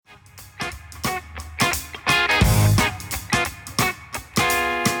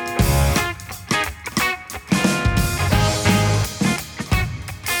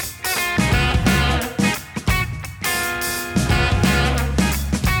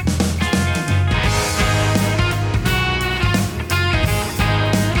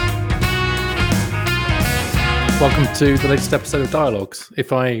Welcome to the latest episode of Dialogues.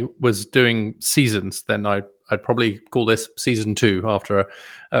 If I was doing seasons, then I'd probably call this season 2 after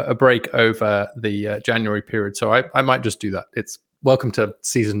a break over the January period. So I might just do that. It's welcome to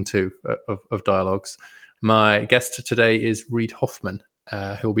season 2 of Dialogues. My guest today is Reid Hoffman,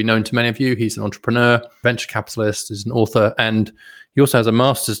 who will be known to many of you. He's an entrepreneur, venture capitalist, is an author, and he also has a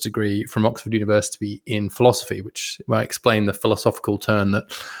master's degree from Oxford University in philosophy, which might explain the philosophical turn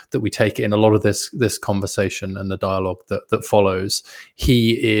that we take in a lot of this conversation and the dialogue that follows.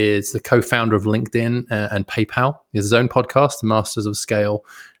 He is the co-founder of LinkedIn and PayPal. He has his own podcast, The Masters of Scale,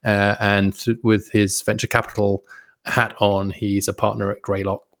 and with his venture capital hat on, he's a partner at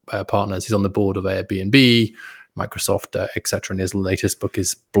Greylock Partners. He's on the board of Airbnb, Microsoft, etc. And his latest book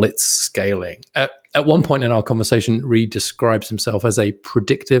is Blitz Scaling. At one point in our conversation, Reid describes himself as a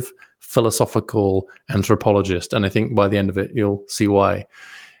predictive philosophical anthropologist. And I think by the end of it, you'll see why.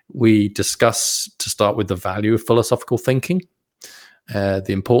 We discuss, to start with, the value of philosophical thinking, the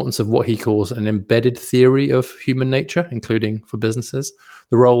importance of what he calls an embedded theory of human nature, including for businesses,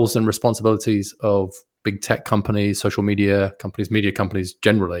 the roles and responsibilities of big tech companies, social media companies, media companies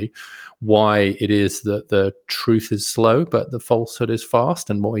generally, why it is that the truth is slow, but the falsehood is fast,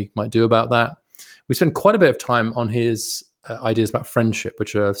 and what he might do about that. We spend quite a bit of time on his ideas about friendship,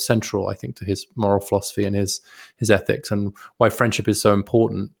 which are central, I think, to his moral philosophy and his ethics, and why friendship is so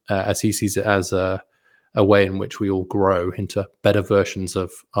important as he sees it as a way in which we all grow into better versions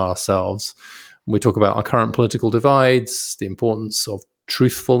of ourselves. We talk about our current political divides, the importance of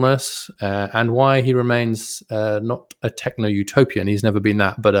truthfulness, and why he remains not a techno-utopian. He's never been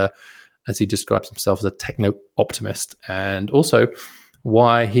that, but as he describes himself, as a techno-optimist, and also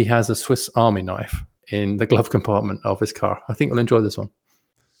why he has a Swiss Army knife in the glove compartment of his car. I think you'll enjoy this one.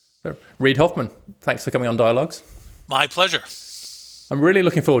 So, Reid Hoffman, thanks for coming on Dialogues. My pleasure. I'm really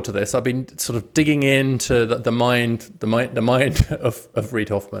looking forward to this. I've been sort of digging into the mind of Reid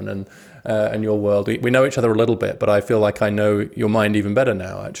Hoffman and your world. We know each other a little bit, but I feel like I know your mind even better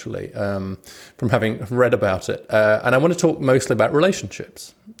now, actually, from having read about it. And I want to talk mostly about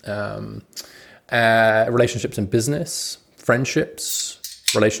relationships, relationships in business, friendships,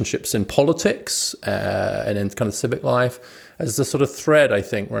 relationships in politics, and in kind of civic life, as a sort of thread, I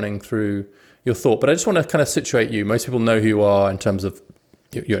think, running through your thought. But I just want to kind of situate you. Most people know who you are in terms of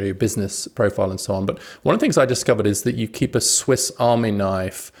your business profile and so on. But one of the things I discovered is that you keep a Swiss Army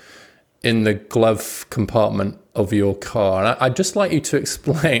knife in the glove compartment of your car. And I'd just like you to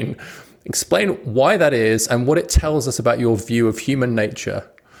explain why that is and what it tells us about your view of human nature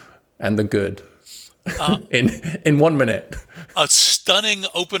and the good. In 1 minute. A stunning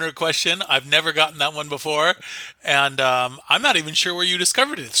opener question. I've never gotten that one before, and I'm not even sure where you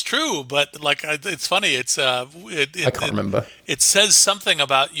discovered it. It's true, but it's funny. I can't remember. It says something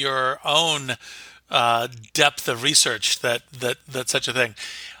about your own depth of research that's such a thing.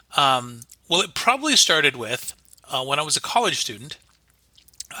 Well, it probably started with when I was a college student.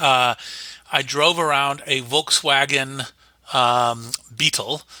 I drove around a Volkswagen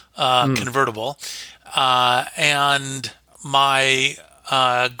Beetle convertible. And my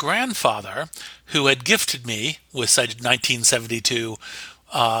grandfather, who had gifted me with a 1972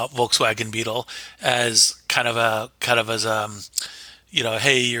 Volkswagen Beetle as hey,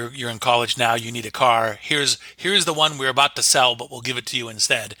 you're in college now, you need a car. Here's the one we're about to sell, but we'll give it to you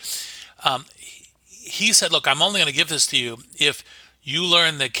instead. He said, "Look, I'm only going to give this to you if you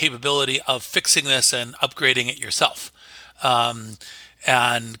learn the capability of fixing this and upgrading it yourself."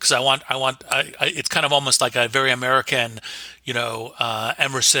 And because it's kind of almost like a very American,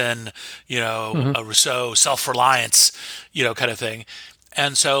 Emerson, Rousseau, self-reliance, kind of thing.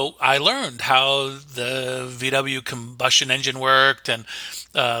 And so I learned how the VW combustion engine worked, and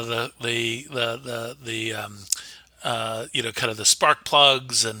kind of the spark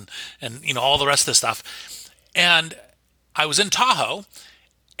plugs and all the rest of the stuff. And I was in Tahoe,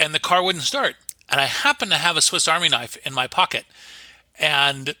 and the car wouldn't start. And I happened to have a Swiss Army knife in my pocket.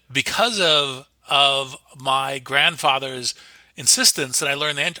 And because of my grandfather's insistence that I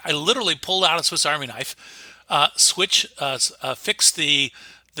learn I literally pulled out a Swiss Army knife, fixed the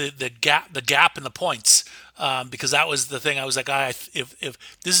gap in the points, because that was the thing. I was like, if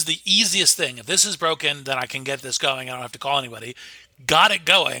this is the easiest thing, if this is broken, then I can get this going. I don't have to call anybody. Got it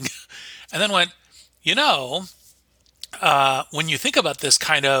going, and then went, when you think about this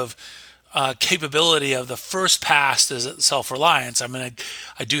kind of capability of the first pass is self-reliance. I mean,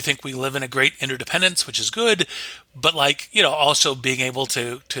 I do think we live in a great interdependence, which is good, but also being able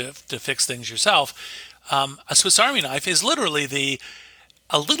to fix things yourself. A Swiss Army knife is literally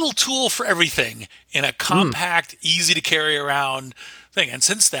a little tool for everything in a compact, easy to carry around thing. And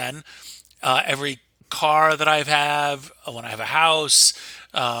since then, every car that I have, when I have a house,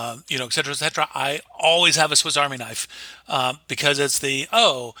 et cetera, et cetera, I always have a Swiss Army knife because it's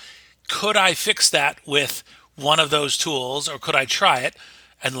could I fix that with one of those tools, or could I try it?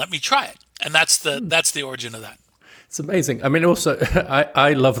 And let me try it. And that's the origin of that. It's amazing. I mean, also,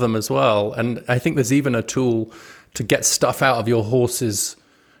 I love them as well. And I think there's even a tool to get stuff out of your horse's,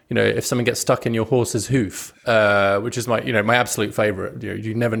 if something gets stuck in your horse's hoof, which is my absolute favorite.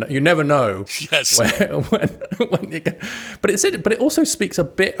 You never know. Yes. When you get, but it also speaks a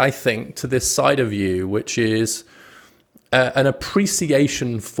bit, I think, to this side of you, which is an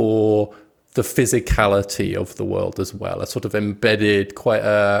appreciation for the physicality of the world as well, a sort of embedded,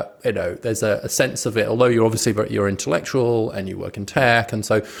 there's a sense of it, although you're intellectual and you work in tech. And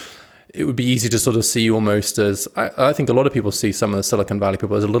so it would be easy to sort of see you almost as, I think a lot of people see some of the Silicon Valley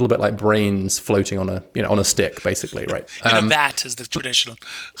people as a little bit like brains floating on a stick, basically, right? That is the traditional.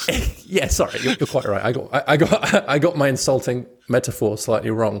 Yeah, sorry, you're quite right. I got my insulting metaphor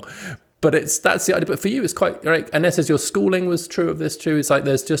slightly wrong. But that's the idea. But for you, it's quite right. And this is your schooling was true of this too. It's like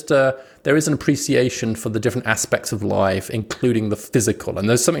there is an appreciation for the different aspects of life, including the physical. And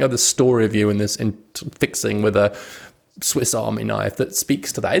there's something of the story of you in fixing with a Swiss Army knife that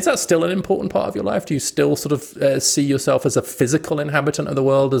speaks to that. Is that still an important part of your life? Do you still sort of see yourself as a physical inhabitant of the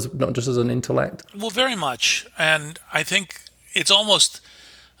world, as not just as an intellect? Well, very much. And I think it's almost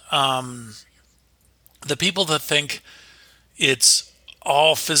the people that think it's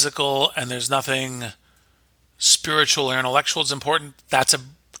all physical and there's nothing spiritual or intellectual is important, that's a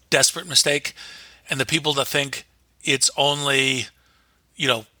desperate mistake. And the people that think it's only,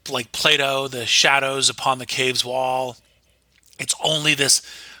 like Plato, the shadows upon the cave's wall, it's only this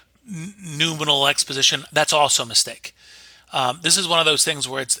noumenal exposition, that's also a mistake. This is one of those things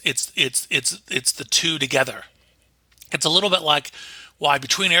where it's the two together. It's a little bit like why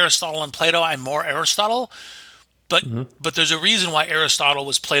between Aristotle and Plato I'm more Aristotle. But there's a reason why Aristotle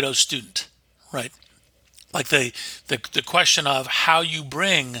was Plato's student, right? Like the question of how you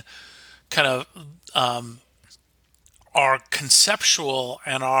bring kind of our conceptual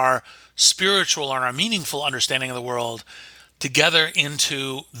and our spiritual and our meaningful understanding of the world together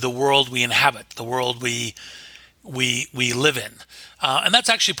into the world we inhabit, the world we live in, and that's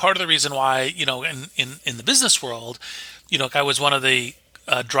actually part of the reason why in the business world, I was one of the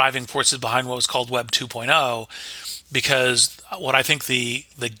driving forces behind what was called Web 2.0, because what I think the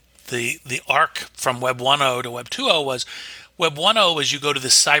arc from Web 1.0 to Web 2.0 was, Web 1.0 is you go to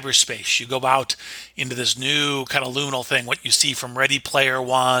this cyberspace, you go out into this new kind of luminal thing, what you see from Ready Player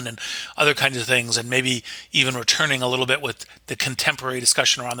One and other kinds of things, and maybe even returning a little bit with the contemporary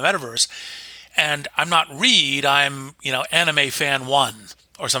discussion around the metaverse. And I'm not Reed, I'm Anime Fan 1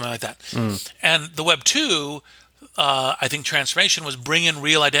 or something like that. And the Web 2, I think transformation was bring in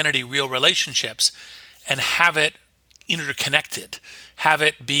real identity, real relationships, and have it interconnected. Have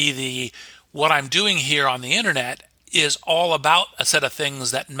it be what I'm doing here on the internet is all about a set of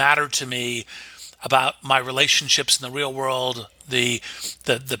things that matter to me about my relationships in the real world, the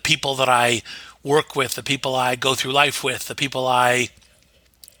people that I work with, the people I go through life with, the people I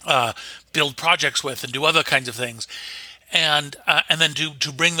build projects with and do other kinds of things. And then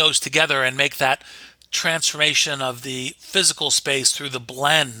to bring those together and make that transformation of the physical space through the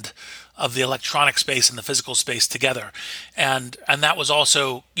blend of the electronic space and the physical space together. And that was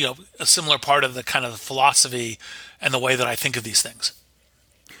also, a similar part of the kind of philosophy and the way that I think of these things.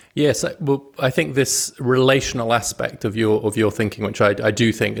 Yes, well, I think this relational aspect of your thinking, which I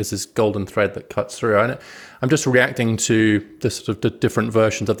do think is this golden thread that cuts through. And I'm just reacting to the sort of the different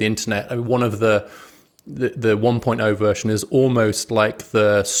versions of the internet. I mean, one of the 1.0 version is almost like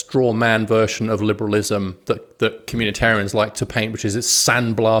the straw man version of liberalism that communitarians like to paint, which is it's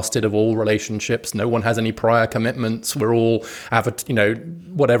sandblasted of all relationships. No one has any prior commitments. We're all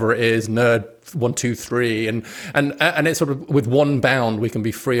whatever it is, nerd 1, 2, 3, and it's sort of with one bound we can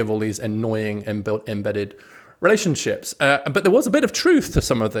be free of all these annoying embedded relationships. But there was a bit of truth to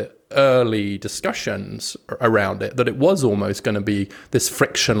some of the early discussions around it, that it was almost going to be this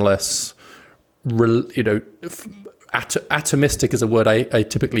frictionless. Atomistic is a word I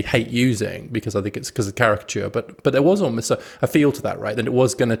typically hate using because I think it's because of caricature, but there was almost a feel to that, right? That it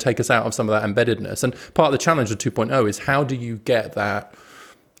was going to take us out of some of that embeddedness. And part of the challenge of 2.0 is how do you get that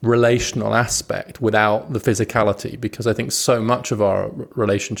relational aspect without the physicality? Because I think so much of our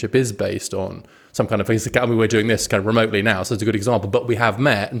relationship is based on some kind of physicality. I mean, we're doing this kind of remotely now, so it's a good example, but we have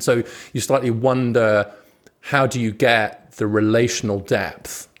met. And so you slightly wonder, how do you get the relational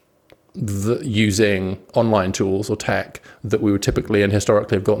depth using online tools or tech that we would typically and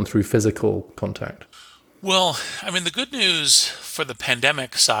historically have gotten through physical contact? Well, I mean, the good news for the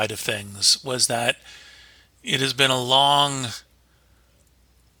pandemic side of things was that it has been a long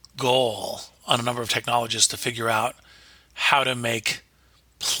goal on a number of technologists to figure out how to make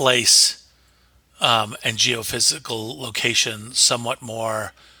place and geophysical location somewhat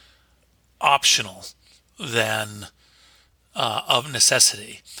more optional than of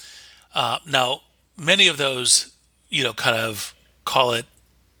necessity. Now, many of those, kind of call it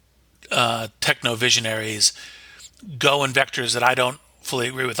techno visionaries, go in vectors that I don't fully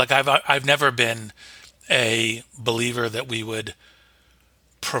agree with. Like I've never been a believer that we would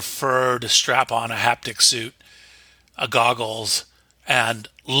prefer to strap on a haptic suit, a goggles, and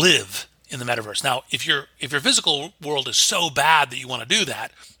live in the metaverse. Now, if your physical world is so bad that you want to do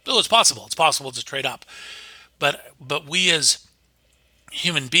that, well, it's possible. It's possible to trade up. But we as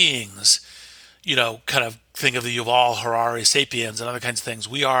human beings, kind of think of the Yuval Harari sapiens and other kinds of things.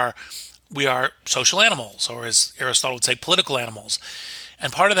 We are social animals, or as Aristotle would say, political animals.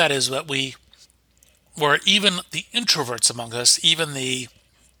 And part of that is that were even the introverts among us, even the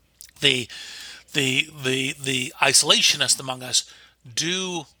the isolationists among us,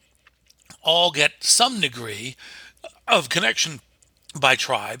 do all get some degree of connection by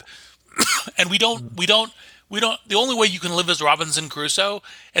tribe, and we don't. The only way you can live as Robinson Crusoe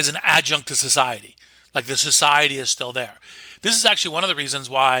is an adjunct to society. Like the society is still there. This is actually one of the reasons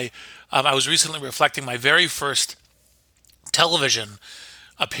why I was recently reflecting my very first television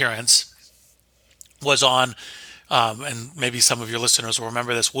appearance was on, and maybe some of your listeners will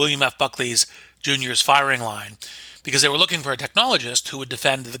remember this, William F. Buckley's Jr.'s firing line, because they were looking for a technologist who would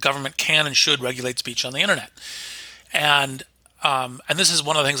defend that the government can and should regulate speech on the internet. And and this is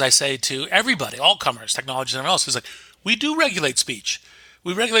one of the things I say to everybody, all comers, technologists, and everyone else, is like, we do regulate speech.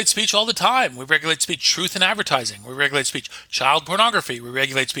 We regulate speech all the time. We regulate speech, truth in advertising. We regulate speech, child pornography. We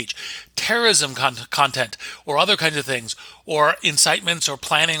regulate speech, terrorism content, or other kinds of things, or incitements, or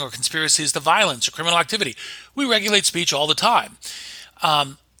planning, or conspiracies to violence, or criminal activity. We regulate speech all the time.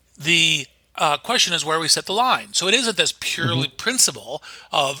 The question is where we set the line. So it isn't this purely principle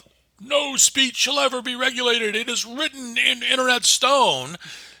of no speech shall ever be regulated. It is written in internet stone.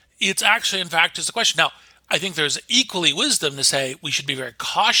 It's actually, in fact, is the question. Now, I think there's equally wisdom to say we should be very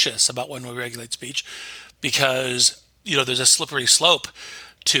cautious about when we regulate speech, because there's a slippery slope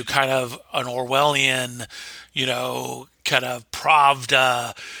to kind of an Orwellian, kind of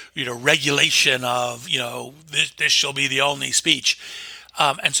Pravda, regulation of this shall be the only speech,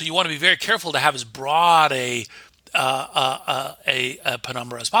 and so you want to be very careful to have as broad a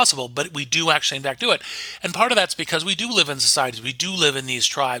penumbra as possible, but we do actually in fact do it. And part of that's because we do live in societies, we do live in these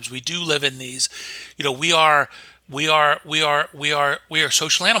tribes, we do live in these, we are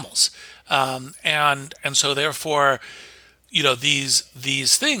social animals, and so therefore,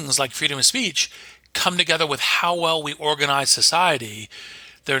 these things like freedom of speech come together with how well we organize society.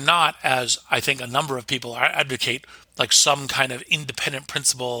 They're not, as I think a number of people advocate, like some kind of independent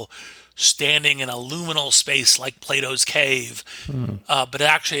principle standing in a liminal space like Plato's cave, but it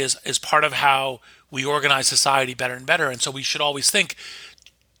actually is part of how we organize society better and better. And so we should always think,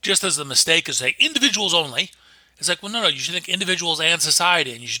 just as the mistake is say individuals only, it's like, well, no, you should think individuals and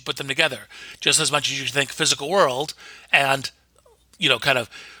society, and you should put them together just as much as you should think physical world and kind of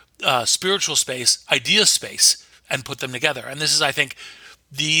spiritual space, idea space, and put them together. And this is, I think,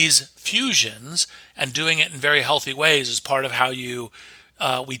 these fusions and doing it in very healthy ways is part of how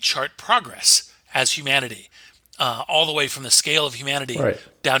we chart progress as humanity, all the way from the scale of humanity Right.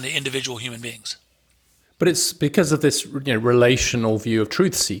 down to individual human beings. But it's because of this relational view of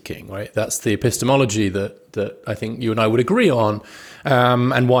truth seeking, right? That's the epistemology that I think you and I would agree on,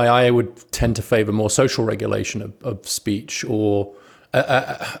 and why I would tend to favor more social regulation of speech, or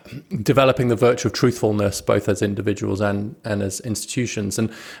developing the virtue of truthfulness, both as individuals and as institutions. And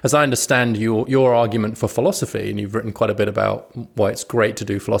as I understand your argument for philosophy, and you've written quite a bit about why it's great to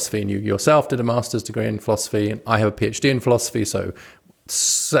do philosophy, and you yourself did a master's degree in philosophy, and I have a PhD in philosophy, so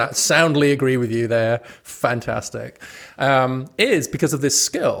soundly agree with you there. Fantastic. Is because of this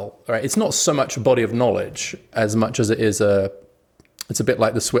skill, right? It's not so much a body of knowledge as much as it is it's a bit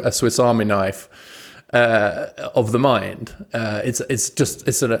like a Swiss Army knife of the mind.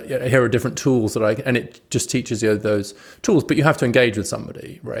 Here are different tools and it just teaches you those tools, but you have to engage with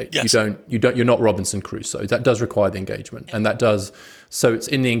somebody, right? Yes. You're not Robinson Crusoe. That does require the engagement, and that does. So it's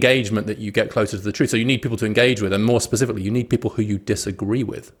in the engagement that you get closer to the truth. So you need people to engage with, and more specifically, you need people who you disagree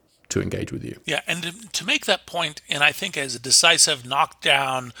with to engage with you. Yeah, and to make that point, and I think as a decisive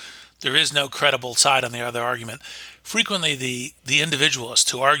knockdown, there is no credible side on the other argument. Frequently, the individualists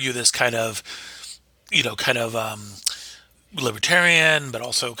who argue this kind of libertarian, but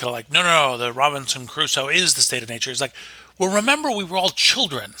also kind of like, no, the Robinson Crusoe is the state of nature. It's like, well, remember we were all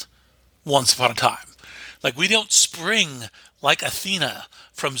children once upon a time. Like we don't spring like Athena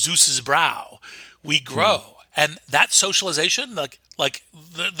from Zeus's brow. We grow. And that socialization,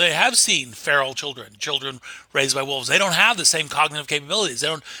 they have seen feral children, children raised by wolves. They don't have the same cognitive capabilities. They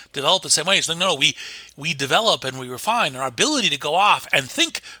don't develop the same way. So no, we develop and we refine. And our ability to go off and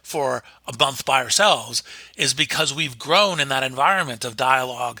think for a month by ourselves is because we've grown in that environment of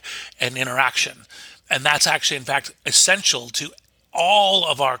dialogue and interaction. And that's actually, in fact, essential to all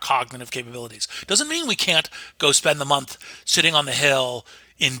of our cognitive capabilities. Doesn't mean we can't go spend the month sitting on the hill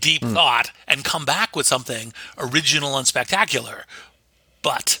in deep thought and come back with something original and spectacular.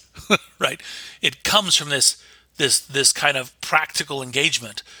 But right, it comes from this kind of practical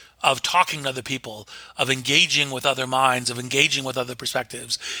engagement of talking to other people, of engaging with other minds, of engaging with other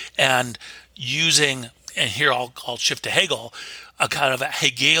perspectives, and using. And here I'll shift to Hegel, a kind of a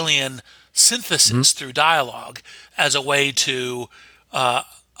Hegelian synthesis through dialogue as a way to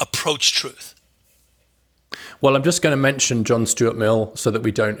approach truth. Well, I'm just going to mention John Stuart Mill so that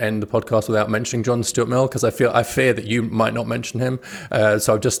we don't end the podcast without mentioning John Stuart Mill, because I fear that you might not mention him.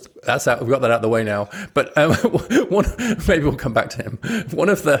 So we've got that out of the way now. But maybe we'll come back to him. One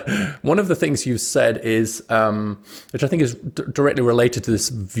of the things you said is, which I think is directly related to this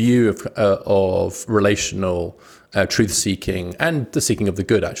view of relational truth seeking and the seeking of the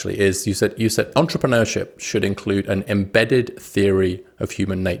good, actually, is you said entrepreneurship should include an embedded theory of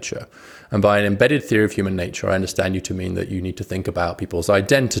human nature. And by an embedded theory of human nature, I understand you to mean that you need to think about people's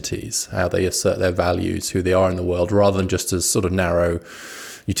identities, how they assert their values, who they are in the world, rather than just as sort of narrow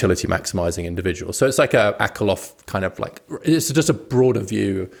utility maximizing individuals. So it's like a Akerlof kind of like, it's just a broader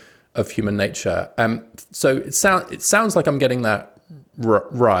view of human nature. So it sounds like I'm getting that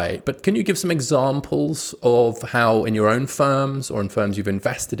right, but can you give some examples of how in your own firms or in firms you've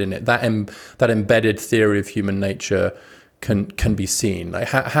invested in it, that embedded theory of human nature can be seen? Like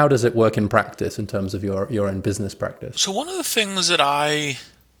how does it work in practice in terms of your own business practice? So one of the things that I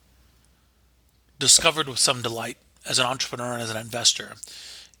discovered with some delight as an entrepreneur and as an investor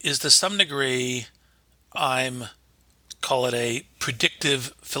is, to some degree, call it a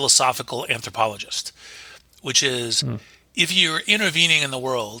predictive philosophical anthropologist, which is if you're intervening in the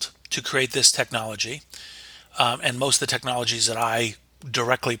world to create this technology, and most of the technologies that I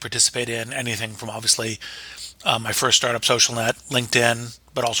directly participate in, anything from obviously my first startup, SocialNet, LinkedIn,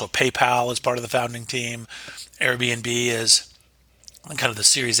 but also PayPal as part of the founding team. Airbnb is kind of the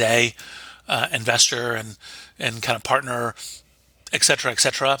Series A investor and kind of partner, et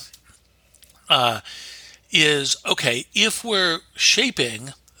cetera, is, okay, if we're shaping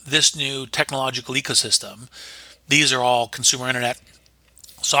this new technological ecosystem, these are all consumer internet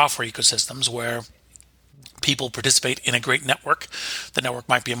software ecosystems where people participate in a great network. The network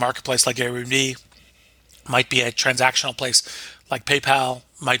might be a marketplace like Airbnb, might be a transactional place like PayPal,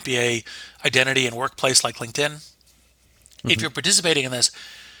 might be a identity and workplace like LinkedIn. If you're participating in this,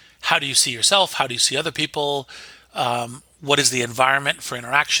 how do you see yourself? How do you see other people? What is the environment for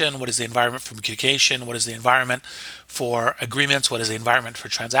interaction? What is the environment for communication? What is the environment for agreements? What is the environment for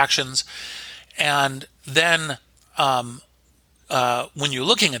transactions? And then when you're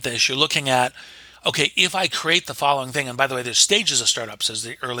looking at this, you're looking at, okay, if I create the following thing, and by the way, there's stages of startups. There's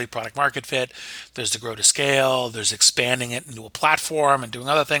the early product market fit, there's the grow to scale, there's expanding it into a platform and doing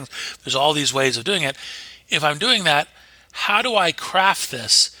other things. There's all these ways of doing it. If I'm doing that, how do I craft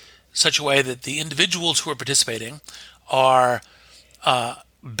this such a way that the individuals who are participating are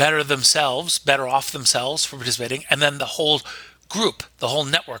better off themselves for participating, and then the whole group, the whole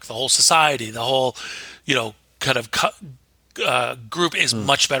network, the whole society, the whole, kind of group is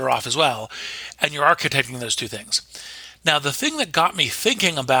much better off as well. And you're architecting those two things. Now, the thing that got me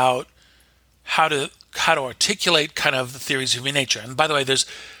thinking about how to articulate kind of the theories of human nature, and by the way, there's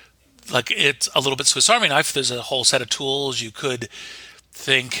it's a little bit Swiss Army knife. There's a whole set of tools. You could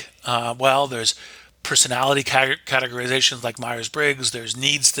think, there's personality categorizations like Myers-Briggs. There's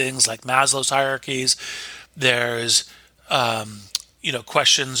needs things like Maslow's hierarchies. There's,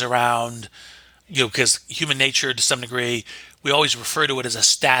 questions around, because human nature, to some degree, we always refer to it as a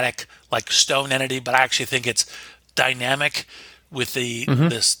static, like stone entity, but I actually think it's dynamic with the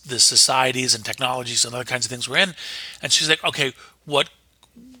societies and technologies and other kinds of things we're in. And she's like, okay, what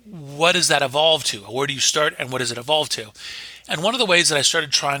does that evolve to? Where do you start and what does it evolve to? And one of the ways that I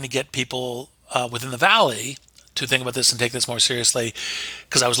started trying to get people within the Valley to think about this and take this more seriously,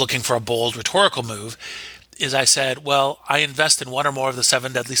 because I was looking for a bold rhetorical move, is I said, well, I invest in one or more of the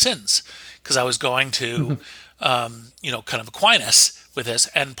 7 deadly sins, because I was going to, kind of Aquinas with this.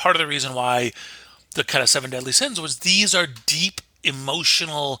 And part of the reason why the kind of 7 deadly sins was these are deep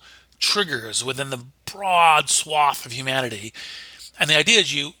emotional triggers within the broad swath of humanity. And the idea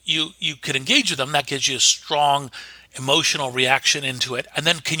is you could engage with them. That gives you a strong emotional reaction into it. And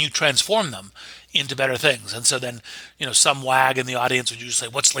then can you transform them into better things? And so then, some wag in the audience would usually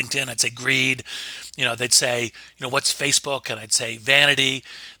say, what's LinkedIn? I'd say greed. They'd say, what's Facebook? And I'd say vanity.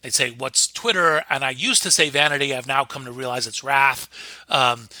 They'd say, what's Twitter? And I used to say vanity. I've now come to realize it's wrath.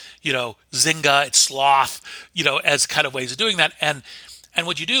 Zynga, it's sloth, as kind of ways of doing that. And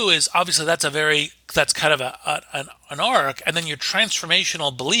what you do is obviously that's kind of an arc, and then your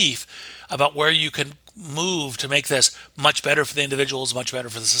transformational belief about where you can move to make this much better for the individuals, much better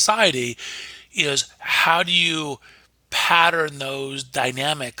for the society, is how do you pattern those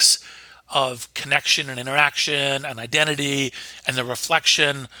dynamics of connection and interaction and identity and the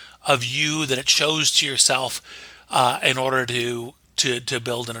reflection of you that it shows to yourself in order to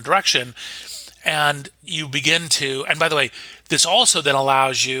build in a direction. And you begin to, and by the way, this also then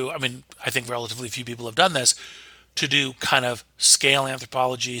allows you, I think relatively few people have done this, to do kind of scale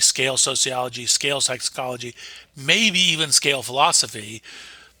anthropology, scale sociology, scale psychology, maybe even scale philosophy,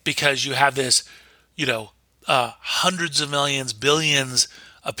 because you have this, hundreds of millions, billions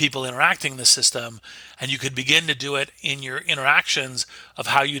of people interacting in the system, and you could begin to do it in your interactions of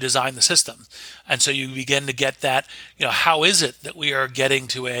how you design the system. And so you begin to get that, how is it that we are getting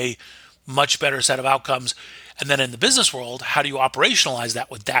to a much better set of outcomes? And then in the business world, how do you operationalize that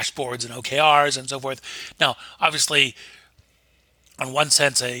with dashboards and OKRs and so forth? Now, obviously, in one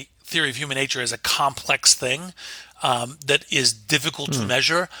sense, a theory of human nature is a complex thing that is difficult to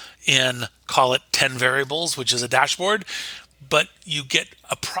measure in, call it 10 variables, which is a dashboard. But you get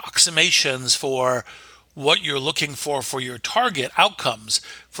approximations for what you're looking for your target outcomes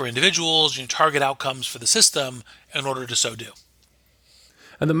for individuals, your target outcomes for the system in order to so do.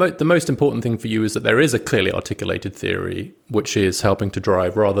 And the most important thing for you is that there is a clearly articulated theory, which is helping to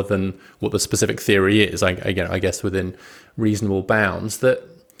drive, rather than what the specific theory is, I guess within reasonable bounds. That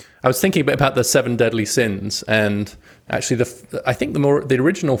I was thinking a bit about the 7 deadly sins, and actually I think the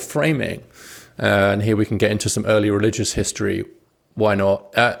original framing, and here we can get into some early religious history, why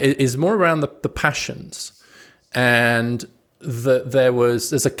not, is more around the passions. And there's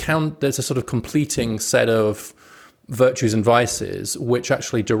a sort of completing set of virtues and vices which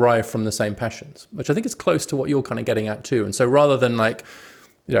actually derive from the same passions, which I think is close to what you're kind of getting at too. And so rather than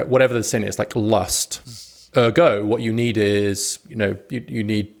whatever the sin is, like lust, ergo, what you need is, you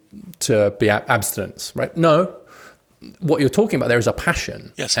need to be abstinence, right? No, what you're talking about there is a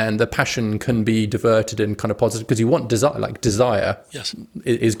passion. Yes. And the passion can be diverted in kind of positive, because you want desire yes.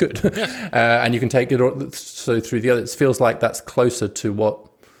 is good. Yes. And you can take it so through the other. It feels like that's closer to what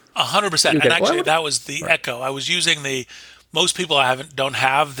 100%. And actually, that was the echo. I was using most people don't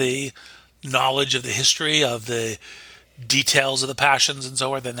have the knowledge of the history of the details of the passions and so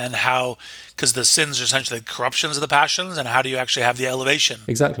forth, and then because the sins are essentially corruptions of the passions, and how do you actually have the elevation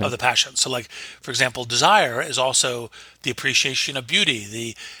of the passions? So like, for example, desire is also the appreciation of beauty,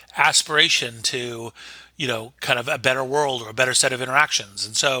 the aspiration to, kind of a better world or a better set of interactions.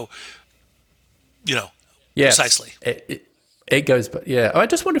 And so, yes, precisely. It goes, but yeah, I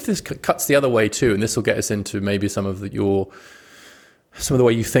just wonder if this cuts the other way too, and this will get us into maybe some of the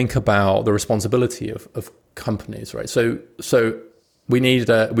way you think about the responsibility of companies, right? So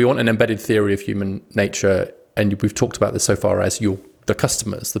we want an embedded theory of human nature, and we've talked about this so far as the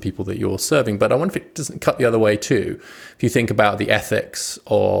customers, the people that you're serving. But I wonder if it doesn't cut the other way too. If you think about the ethics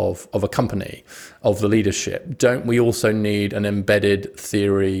of a company, of the leadership, don't we also need an embedded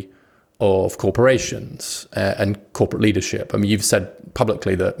theory of corporations and corporate leadership? I mean, you've said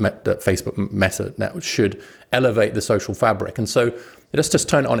publicly that Facebook Meta now should elevate the social fabric, and so let's just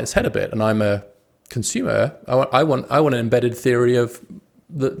turn it on its head a bit. And I'm a consumer. I want an embedded theory of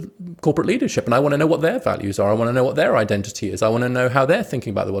the corporate leadership, and I want to know what their values are. I want to know what their identity is. I want to know how they're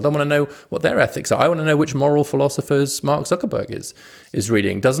thinking about the world. I want to know what their ethics are. I want to know which moral philosophers Mark Zuckerberg is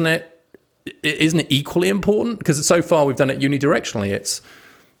reading. Isn't it equally important? Because so far we've done it unidirectionally. It's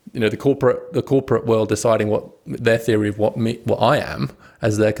the corporate world deciding what their theory of what I am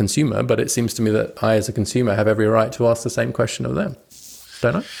as their consumer, but it seems to me that I as a consumer have every right to ask the same question of them,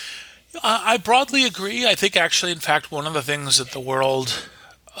 don't I? I broadly agree. I think actually, in fact, one of the things that the world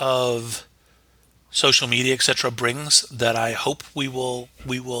of social media, etc., brings that I hope we will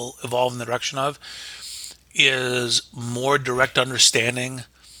evolve in the direction of is more direct understanding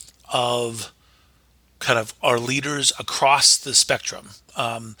of kind of our leaders across the spectrum.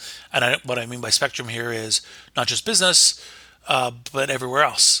 What I mean by spectrum here is not just business, but everywhere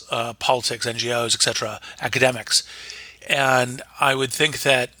else, politics, NGOs, etc., academics. And I would think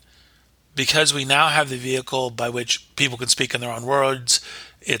that because we now have the vehicle by which people can speak in their own words,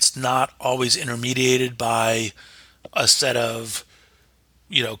 it's not always intermediated by a set of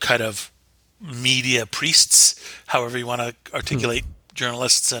kind of media priests, however you want to articulate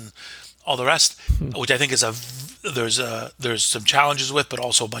journalists and all the rest, which I think is there's some challenges with, but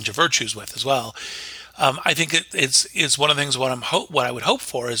also a bunch of virtues with as well. I think it's one of the things what I would hope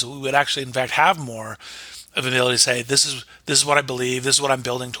for is we would actually in fact have more of an ability to say this is what I believe, this is what I'm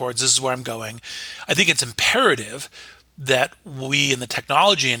building towards, this is where I'm going. I think it's imperative that we in the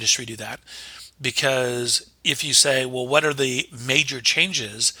technology industry do that, because if you say, well, what are the major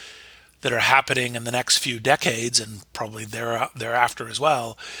changes that are happening in the next few decades and probably thereafter as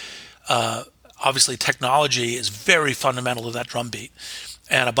well, obviously technology is very fundamental to that drumbeat,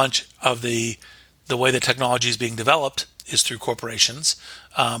 and a bunch of the way that technology is being developed is through corporations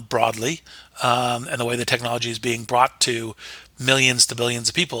broadly, and the way that technology is being brought to millions to billions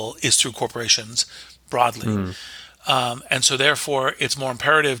of people is through corporations broadly. And so therefore, it's more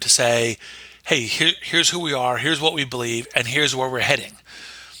imperative to say, hey, here's who we are, here's what we believe, and here's where we're heading,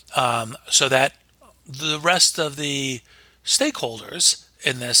 so that the rest of the stakeholders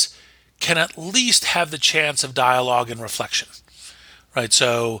in this can at least have the chance of dialogue and reflection, right?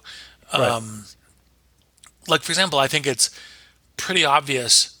 So, Right. like, for example, I think it's pretty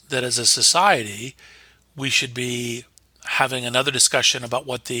obvious that as a society, we should be having another discussion about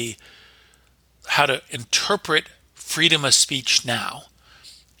how to interpret freedom of speech now,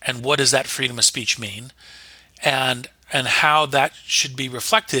 and what does that freedom of speech mean, and how that should be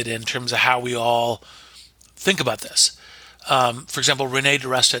reflected in terms of how we all think about this. For example, Rene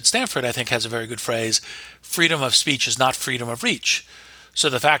DeResta at Stanford, I think, has a very good phrase: freedom of speech is not freedom of reach. So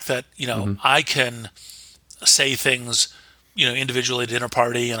the fact that, I can say things, individually at a dinner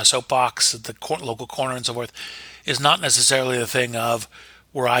party, in a soapbox, at the local corner and so forth, is not necessarily the thing of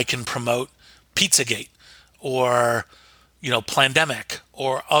where I can promote Pizzagate or, Plandemic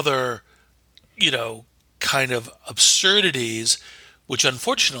or other, kind of absurdities, which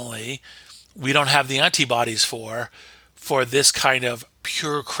unfortunately we don't have the antibodies for this kind of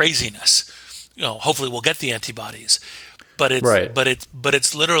pure craziness. Hopefully we'll get the antibodies, but Right.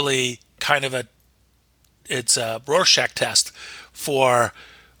 it's literally kind of it's a Rorschach test for,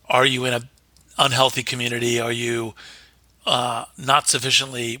 are you in an unhealthy community? Are you not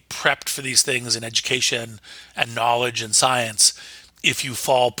sufficiently prepped for these things in education and knowledge and science? If you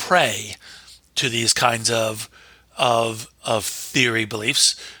fall prey to these kinds of theory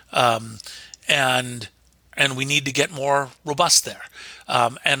beliefs, and we need to get more robust there.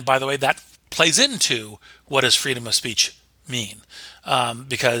 And by the way, that plays into what does freedom of speech mean?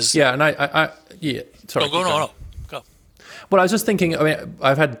 Because Yeah, and yeah. Sorry. go keep going. no go. Well, I was just thinking. I mean,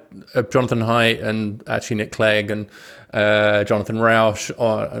 I've had Jonathan Haidt and actually Nick Clegg and Jonathan Rausch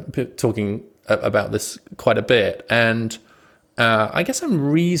talking about this quite a bit, and I guess I'm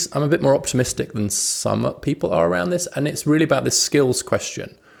a bit more optimistic than some people are around this, and it's really about this skills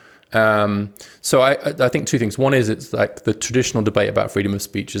question. So I think two things. One is it's like the traditional debate about freedom of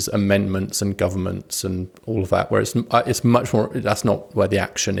speech is amendments and governments and all of that, where it's much more, that's not where the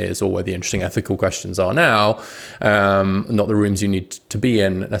action is or where the interesting ethical questions are now, not the rooms you need to be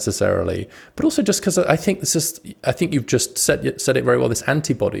in necessarily, but also just because I think you've just said it very well, this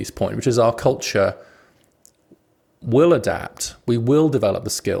antibodies point, which is our culture will adapt. We will develop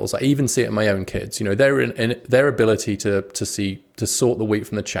the skills. I even see it in my own kids. They're in their ability to sort the wheat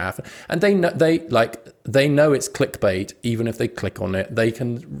from the chaff, and they know it's clickbait. Even if they click on it,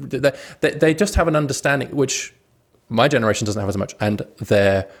 they just have an understanding which my generation doesn't have as much, and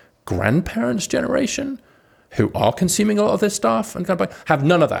their grandparents' generation, who are consuming a lot of this stuff and have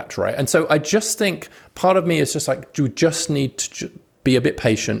none of that, right? And so I just think part of me is just like, you just need to be a bit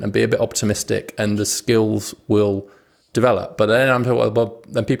patient and be a bit optimistic, and the skills will develop. But then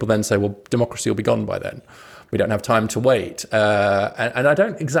then people then say, well, democracy will be gone by then. We don't have time to wait. And I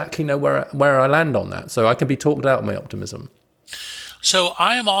don't exactly know where I land on that. So I can be talked out of my optimism. So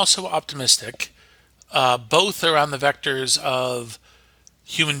I am also optimistic, both around the vectors of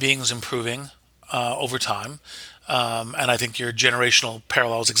human beings improving over time, and I think your generational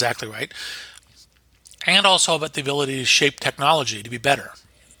parallel is exactly right, and also about the ability to shape technology to be better.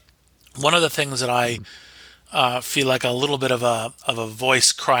 One of the things that I feel like a little bit of a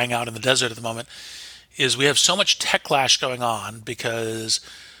voice crying out in the desert at the moment is we have so much techlash going on because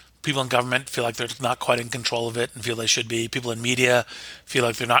people in government feel like they're not quite in control of it and feel they should be. People in media feel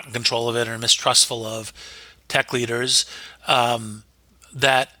like they're not in control of it and are mistrustful of tech leaders.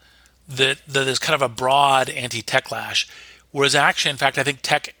 That there's kind of a broad anti-techlash, whereas actually, in fact, I think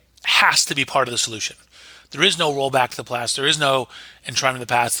tech has to be part of the solution. There is no rollback to the past. There is no enshrinement of the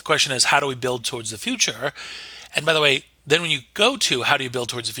past. The question is, how do we build towards the future? And by the way, then when you go to how do you build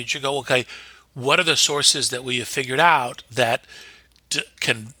towards the future, go, okay, what are the sources that we have figured out that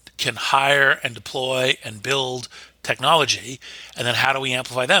can hire and deploy and build technology, and then how do we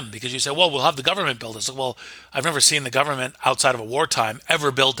amplify them? Because you say, well, we'll have the government build it. So, well, I've never seen the government outside of a wartime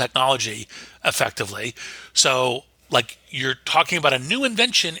ever build technology effectively. So, like, you're talking about a new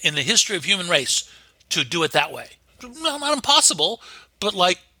invention in the history of human race to do it that way. No, not impossible, but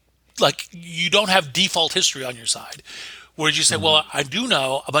like you don't have default history on your side. Whereas you say, well, I do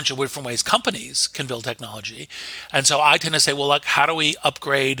know a bunch of different ways companies can build technology. And so I tend to say, well, like, how do we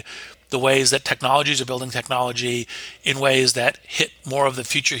upgrade the ways that technologies are building technology in ways that hit more of the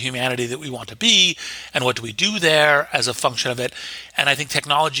future humanity that we want to be? And what do we do there as a function of it? And I think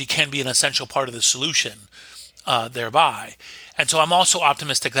technology can be an essential part of the solution thereby. And so I'm also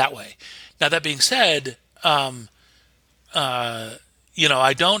optimistic that way. Now, that being said, I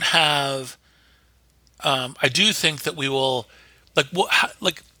don't have. I do think that we will,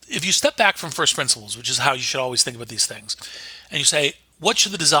 like if you step back from first principles, which is how you should always think about these things, and you say, what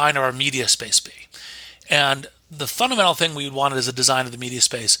should the design of our media space be? And the fundamental thing we would want is a design of the media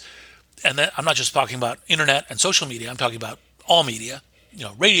space, and then I'm not just talking about internet and social media. I'm talking about all media,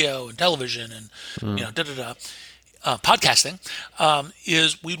 radio and television and podcasting.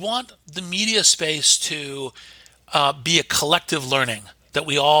 Is we'd want the media space to be a collective learning, that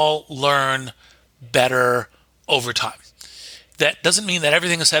we all learn better over time. That doesn't mean that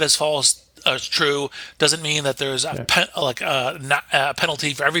everything is said as false, true. Doesn't mean that there's a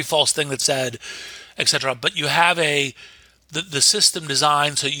penalty for every false thing that's said, etc. But you have the system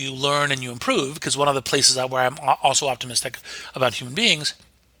designed so you learn and you improve. Because one of the places where I'm also optimistic about human beings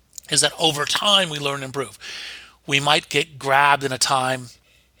is that over time we learn and improve. We might get grabbed in a time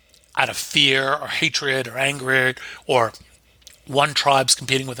out of fear or hatred or anger, or one tribe's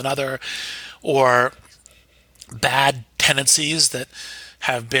competing with another, or bad tendencies that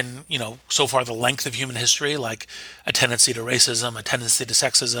have been, so far the length of human history, like a tendency to racism, a tendency to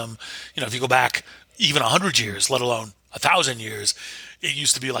sexism. If you go back even 100 years, let alone 1,000 years, it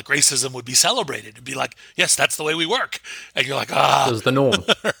used to be like racism would be celebrated. It'd be like, yes, that's the way we work. And you're like, This is the norm.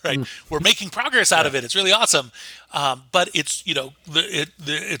 right? We're making progress out of it. It's really awesome. But it's,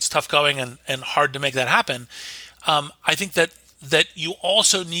 it's tough going and hard to make that happen. I think that you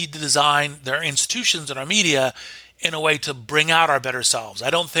also need to design their institutions and our media in a way to bring out our better selves.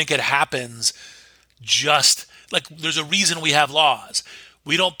 I don't think it happens just like there's a reason we have laws.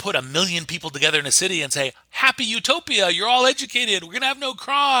 We don't put 1 million people together in a city and say, happy utopia, you're all educated, we're going to have no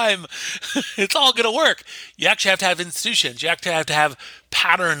crime. It's all going to work. You actually have to have institutions. You actually have to have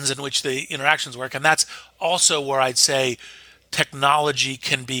patterns in which the interactions work. And that's also where I'd say technology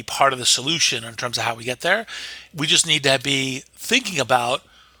can be part of the solution in terms of how we get there. We just need to be thinking about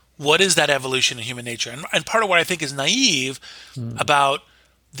what is that evolution in human nature. And part of what I think is naive about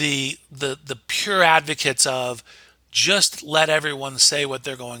the pure advocates of just let everyone say what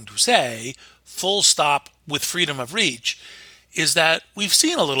they're going to say, full stop, with freedom of reach, is that we've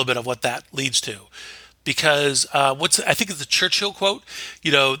seen a little bit of what that leads to. Because I think it's the Churchill quote,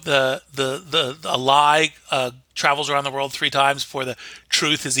 a lie travels around the world 3 times before the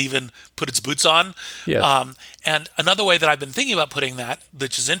truth has even put its boots on. Yes. And another way that I've been thinking about putting that,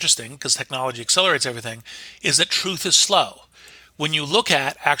 which is interesting because technology accelerates everything, is that truth is slow. When you look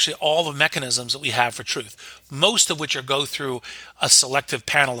at actually all the mechanisms that we have for truth, most of which go through a selective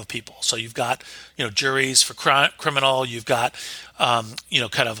panel of people. So you've got, juries for criminal, you've got,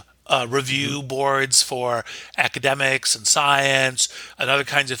 review boards for academics and science and other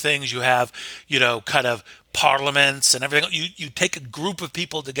kinds of things. You have, parliaments and everything. You take a group of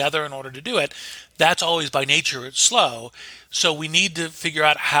people together in order to do it. That's always by nature, it's slow. So we need to figure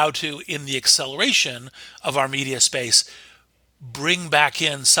out how to, in the acceleration of our media space, bring back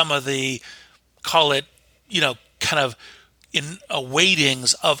in some of the, call it,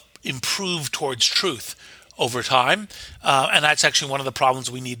 weightings of improve towards truth over time. And that's actually one of the problems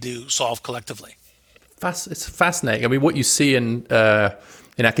we need to solve collectively. It's fascinating. I mean, what you see in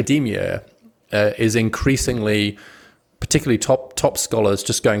academia is increasingly, particularly top scholars,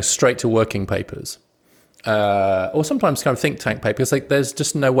 just going straight to working papers. Or sometimes kind of think tank papers. There's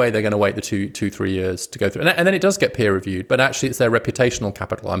just no way they're going to wait the 2-3 years to go through. And then it does get peer reviewed, but actually it's their reputational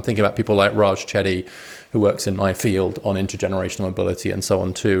capital. I'm thinking about people like Raj Chetty, who works in my field on intergenerational mobility and so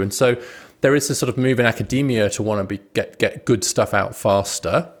on too. And so there is this sort of move in academia to want to get good stuff out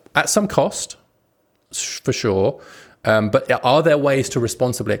faster at some cost, for sure. But are there ways to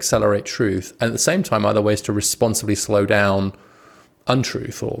responsibly accelerate truth? And at the same time, are there ways to responsibly slow down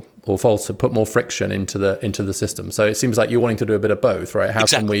untruth or falsehood, put more friction into the system? So it seems like you're wanting to do a bit of both, right? How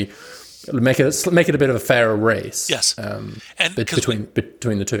exactly. Can we make it a bit of a fairer race? Yes, and between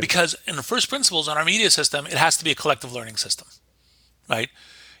the two. Because in the first principles on our media system, it has to be a collective learning system, right?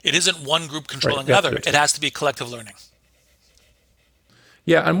 It isn't one group controlling you have to another. do it. It has to be collective learning.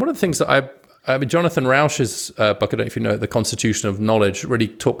 Yeah, and one of the things that I mean, Jonathan Rauch's book, I don't know if you know it, The Constitution of Knowledge, really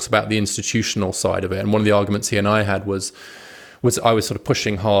talks about the institutional side of it. And one of the arguments he and I had was I was sort of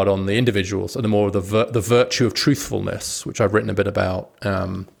pushing hard on the individuals and the more of the virtue of truthfulness, which I've written a bit about.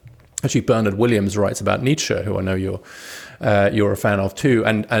 Actually, Bernard Williams writes about Nietzsche, who I know you're a fan of too,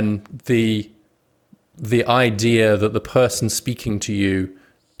 and the idea that the person speaking to you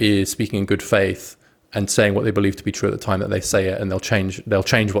is speaking in good faith and saying what they believe to be true at the time that they say it, and they'll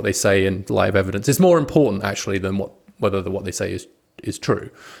change what they say in live evidence is more important actually than whether what they say is true.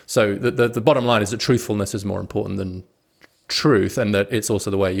 So the bottom line is that truthfulness is more important than truth, and that it's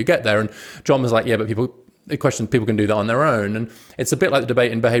also the way you get there. And John was like, yeah, but people can do that on their own. And it's a bit like the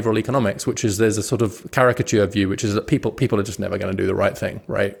debate in behavioral economics, which is there's a sort of caricature view, which is that people are just never going to do the right thing,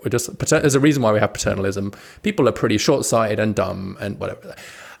 right? There's a reason why we have paternalism. People are pretty short-sighted and dumb and whatever.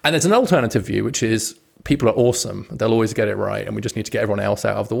 And there's an alternative view, which is people are awesome. They'll always get it right. And we just need to get everyone else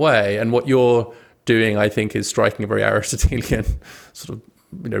out of the way. And what you're doing, I think, is striking a very Aristotelian sort of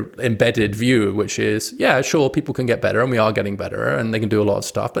embedded view, which is, yeah, sure, people can get better, and we are getting better, and they can do a lot of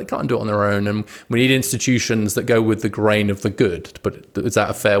stuff, but they can't do it on their own, and we need institutions that go with the grain of the good. But is that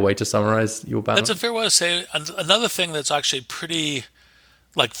a fair way to summarize your balance? That's a fair way to say it. Another thing that's actually pretty,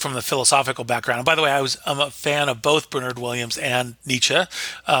 like, from the philosophical background. And by the way, I'm a fan of both Bernard Williams and Nietzsche. If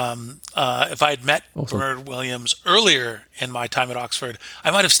I had met Bernard Williams earlier in my time at Oxford,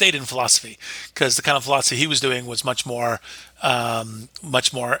 I might have stayed in philosophy, because the kind of philosophy he was doing was much more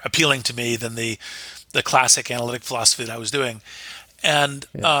appealing to me than the classic analytic philosophy that I was doing. And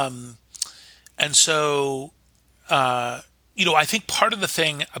so I think part of the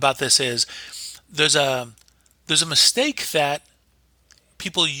thing about this is there's a mistake that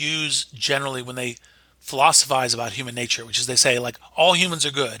people use generally when they philosophize about human nature, which is they say, like, all humans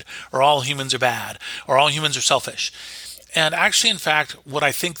are good, or all humans are bad, or all humans are selfish. And actually, in fact, what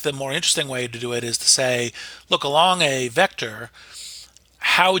I think the more interesting way to do it is to say, look, along a vector,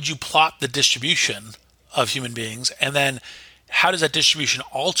 how would you plot the distribution of human beings? And then how does that distribution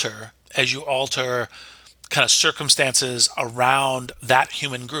alter as you alter kind of circumstances around that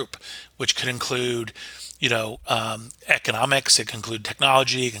human group, which could include economics, it can include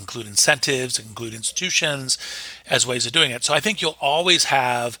technology, it can include incentives, it can include institutions as ways of doing it. So I think you'll always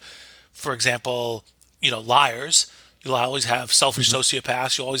have, for example, liars. You'll always have selfish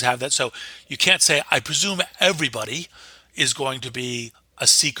sociopaths. You'll always have that. So you can't say, I presume everybody is going to be a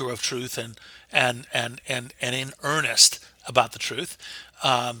seeker of truth and in earnest about the truth.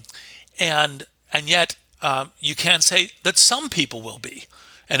 And yet you can say that some people will be.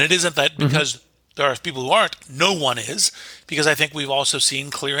 And it isn't that because there are people who aren't, no one is, because I think we've also seen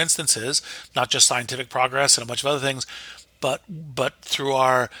clear instances, not just scientific progress and a bunch of other things, but through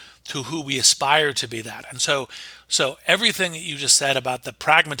who we aspire to be that. And so everything that you just said about the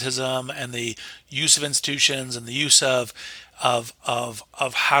pragmatism and the use of institutions and the use of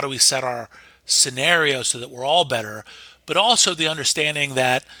how do we set our scenario so that we're all better, but also the understanding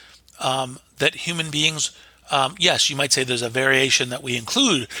that that human beings, yes, you might say there's a variation that we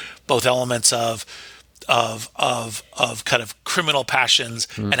include both elements of kind of criminal passions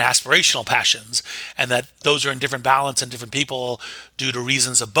and aspirational passions, and that those are in different balance in different people due to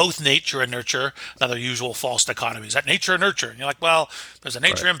reasons of both nature and nurture. Another usual false dichotomy is that nature and nurture, and you're like, well, there's a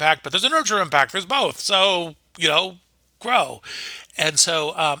nature impact, but there's a nurture impact. There's both, so grow. And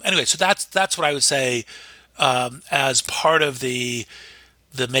so anyway, so that's what I would say as part of the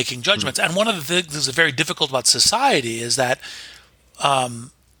making judgments. And one of the things that's very difficult about society is that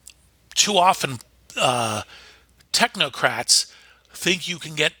too often technocrats think you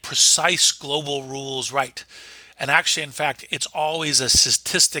can get precise global rules right. And actually, in fact, it's always a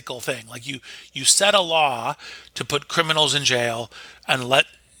statistical thing. Like you set a law to put criminals in jail and let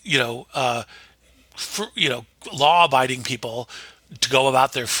law-abiding people to go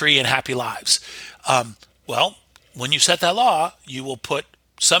about their free and happy lives. Well, when you set that law, you will put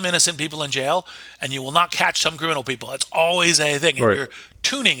some innocent people in jail, and you will not catch some criminal people. It's always a thing, and you're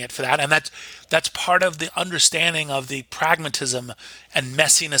tuning it for that. And that's part of the understanding of the pragmatism and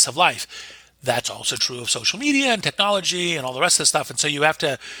messiness of life. That's also true of social media and technology and all the rest of the stuff. And so you have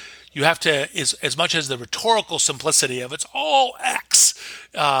to, as much as the rhetorical simplicity of it's all X,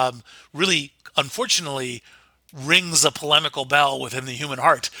 really, unfortunately, rings a polemical bell within the human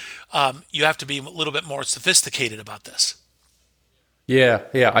heart. You have to be a little bit more sophisticated about this. Yeah.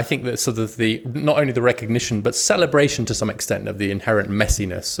 I think that sort of the not only the recognition but celebration to some extent of the inherent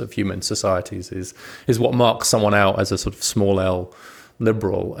messiness of human societies is what marks someone out as a sort of small L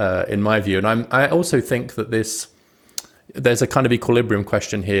liberal, in my view. And I also think that this, there's a kind of equilibrium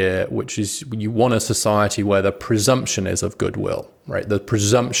question here, which is you want a society where the presumption is of goodwill, right? The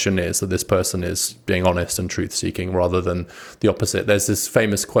presumption is that this person is being honest and truth-seeking rather than the opposite. There's this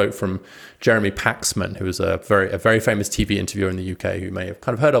famous quote from Jeremy Paxman, who was a very famous TV interviewer in the UK, who you may have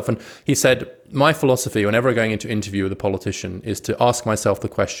kind of heard of. And he said, my philosophy whenever going into interview with a politician is to ask myself the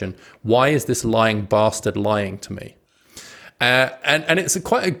question, why is this lying bastard lying to me? And it's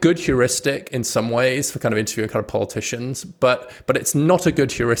quite a good heuristic in some ways for kind of interviewing kind of politicians, but it's not a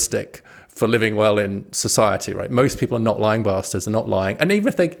good heuristic for living well in society, right? Most people are not lying bastards, they're not lying, and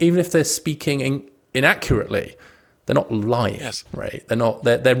even if they're speaking inaccurately, they're not lying, yes. Right?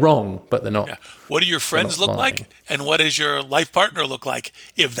 They're wrong, but they're not. Yeah. What do your friends look like, and what does your life partner look like?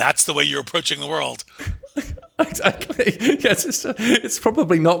 If that's the way you're approaching the world. Exactly. Yes, it's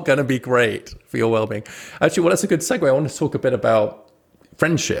probably not going to be great for your well-being. Actually, well, that's a good segue. I want to talk a bit about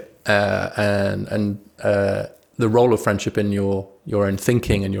friendship and the role of friendship in your own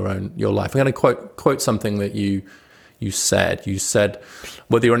thinking and your life. I'm going to quote something that you said. You said,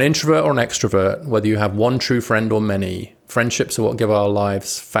 whether you're an introvert or an extrovert, whether you have one true friend or many, friendships are what give our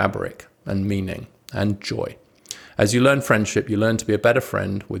lives fabric and meaning and joy. As you learn friendship, you learn to be a better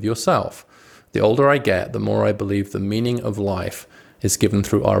friend with yourself. The older I get, the more I believe the meaning of life is given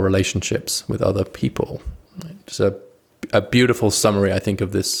through our relationships with other people. It's a beautiful summary, I think,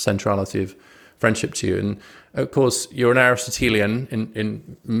 of this centrality of friendship to you. And of course, you're an Aristotelian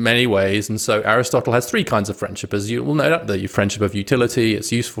in many ways. And so Aristotle has three kinds of friendship, as you will know, the friendship of utility,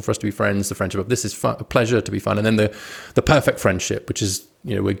 it's useful for us to be friends, the friendship of this is fun, a pleasure to be fun, and then the perfect friendship, which is,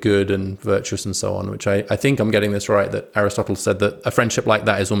 we're good and virtuous and so on, which I think I'm getting this right, that Aristotle said that a friendship like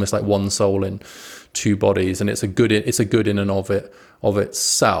that is almost like one soul in two bodies, and it's a good in and of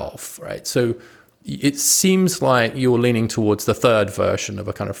itself, right? So it seems like you're leaning towards the third version of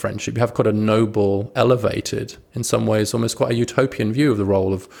a kind of friendship. You have quite a noble, elevated, in some ways, almost quite a utopian view of the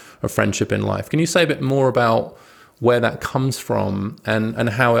role of friendship in life. Can you say a bit more about where that comes from and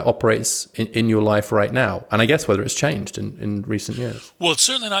how it operates in your life right now? And I guess whether it's changed in recent years. Well, it's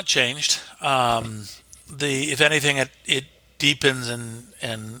certainly not changed. If anything, it deepens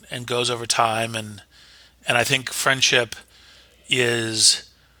and goes over time. And I think friendship is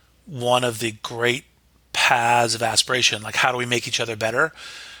one of the great paths of aspiration. Like, how do we make each other better?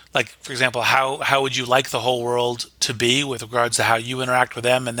 Like, for example, how would you like the whole world to be with regards to how you interact with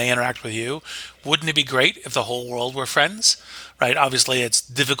them and they interact with you? Wouldn't it be great if the whole world were friends, right? Obviously, it's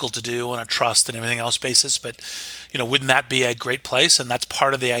difficult to do on a trust and everything else basis, but, wouldn't that be a great place? And that's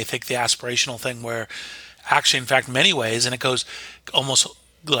part of I think the aspirational thing where actually, in fact, many ways, and it goes almost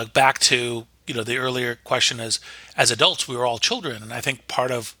like back to, the earlier question is, as adults, we were all children. And I think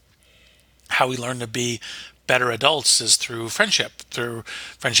part of how we learn to be better adults is through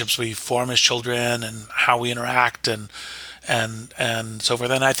friendships we form as children and how we interact and so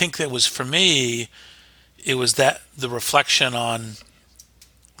forth. And I think that was, for me, it was that the reflection on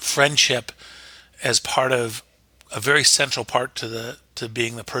friendship as part of a very central part to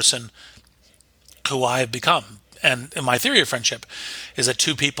being the person who I have become. And my theory of friendship is that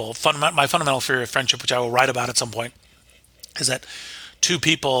two people, my fundamental theory of friendship, which I will write about at some point, is that two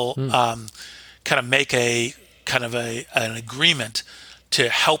people kind of make an agreement to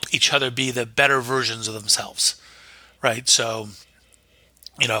help each other be the better versions of themselves, right? So,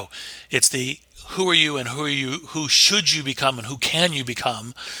 it's the who are you and who should you become and who can you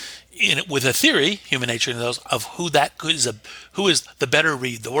become, with a theory, human nature, of who is the better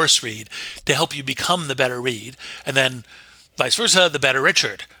Reed, the worse Reed, to help you become the better Reed, and then vice versa, the better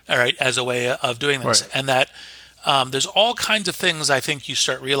Richard, all right, as a way of doing this, right. And that. There's all kinds of things I think you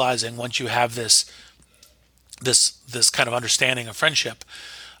start realizing once you have this kind of understanding of friendship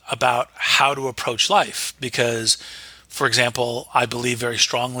about how to approach life. Because, for example, I believe very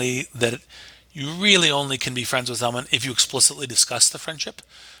strongly that you really only can be friends with someone if you explicitly discuss the friendship.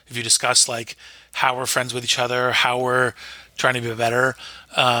 If you discuss like how we're friends with each other, how we're trying to be better,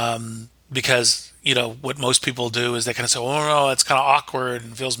 because what most people do is they kind of say, oh no, it's kind of awkward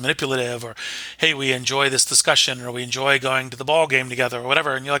and feels manipulative, or hey, we enjoy this discussion, or we enjoy going to the ball game together, or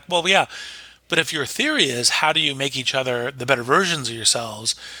whatever. And you're like, well, yeah. But if your theory is how do you make each other the better versions of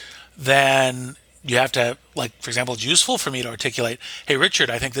yourselves, then you have to, like, for example, it's useful for me to articulate, hey, Richard,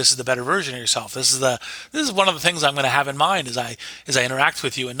 I think this is the better version of yourself. This is one of the things I'm going to have in mind as I interact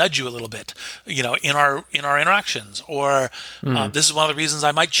with you and nudge you a little bit, in our interactions. Or this is one of the reasons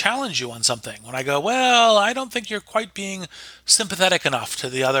I might challenge you on something when I go, well, I don't think you're quite being sympathetic enough to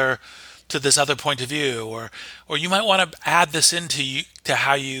this other point of view, or you might want to add this to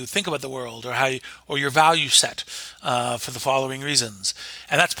how you think about the world, or your value set for the following reasons.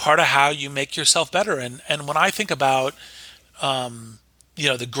 And that's part of how you make yourself better. And when I think about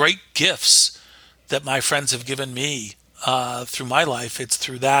the great gifts that my friends have given me through my life. It's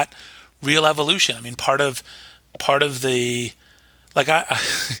through that real evolution. I mean, part of the like I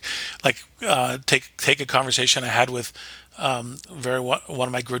take a conversation I had with one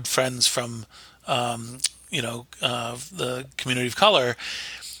of my good friends from the community of color.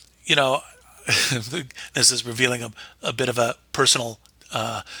 You know, this is revealing a bit of a personal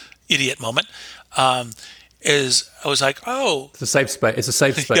idiot moment. Is I was like, oh, It's a safe space. It's a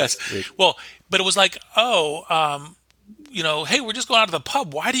safe space. yes, well, but it was like, oh, hey, we're just going out to the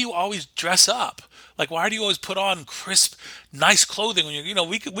pub. Why do you always dress up? Like, why do you always put on crisp, nice clothing when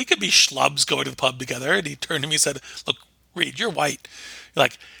we could be schlubs going to the pub together? And he turned to me and said, "Look, Reed, you're white.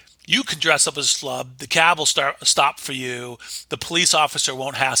 Like, you can dress up as a schlub. The cab will stop for you. The police officer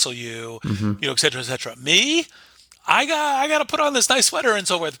won't hassle you. Et cetera, et cetera. Me, I got to put on this nice sweater and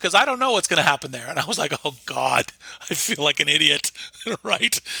so forth because I don't know what's going to happen there." And I was like, "Oh God, I feel like an idiot,"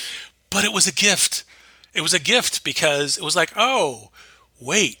 right? But it was a gift. It was a gift because it was like, oh,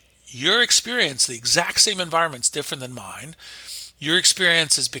 wait, your experience, the exact same environment's different than mine. Your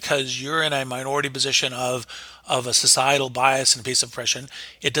experience is because you're in a minority position of a societal bias and piece of oppression.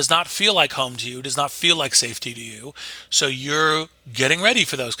 It does not feel like home to you. It does not feel like safety to you. So you're getting ready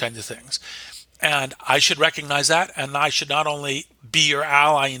for those kinds of things. And I should recognize that. And I should not only be your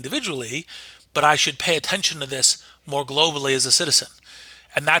ally individually, but I should pay attention to this more globally as a citizen.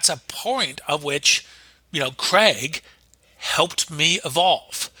 And that's a point of which, Craig helped me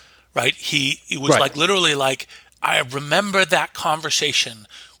evolve, right? It was Right. like literally like, I remember that conversation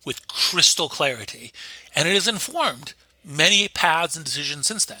with crystal clarity, and it has informed many paths and decisions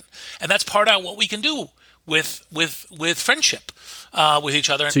since then. And that's part of what we can do with friendship with each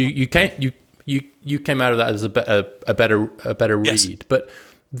other. So you came out of that as a better Yes. read, but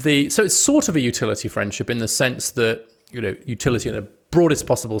so it's sort of a utility friendship in the sense that utility in the broadest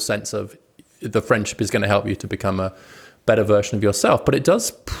possible sense of the friendship is going to help you to become a better version of yourself, but it does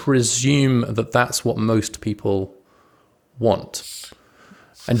presume that that's what most people want.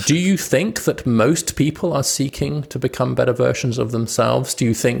 And do you think that most people are seeking to become better versions of themselves? Do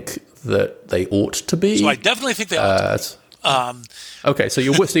you think that they ought to be? So I definitely think they ought to. Okay, so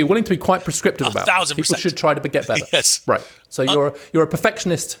you're willing to be quite prescriptive about it. 1,000%. People should try to get better. Yes. Right. So you're a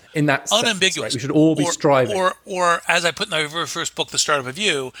perfectionist in that sense. Unambiguous. Right? We should all be striving. Or as I put in my very first book, The Startup of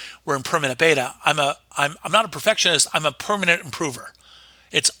You, we're in permanent beta. I'm not a perfectionist. I'm a permanent improver.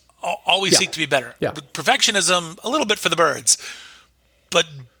 It's always seek to be better. Yeah. Perfectionism, a little bit for the birds, but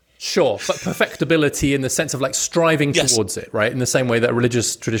Sure, but perfectibility in the sense of like striving Yes. towards it, right? In the same way that a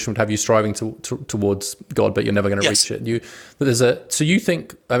religious tradition would have you striving towards God, but you're never going to Yes. reach it. So you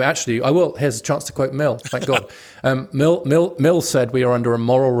think? Actually, I will. Here's a chance to quote Mill. Thank God. Mill said we are under a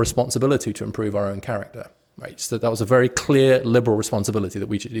moral responsibility to improve our own character, right? So that was a very clear liberal responsibility that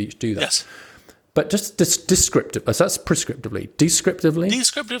we should each do that. yes. But just descriptive. So that's prescriptively. Descriptively.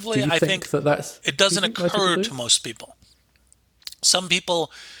 Descriptively, do you I think think that's it doesn't do you think most people occur do? to most people. Some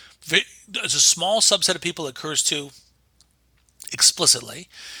people, there's a small subset of people it occurs to explicitly.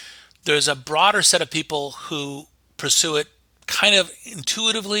 There's a broader set of people who pursue it kind of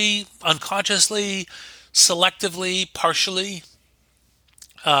intuitively, unconsciously, selectively, partially.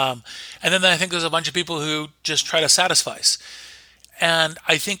 And then I think there's a bunch of people who just try to satisfy. And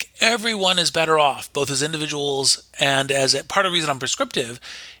I think everyone is better off, both as individuals and as part of the reason I'm prescriptive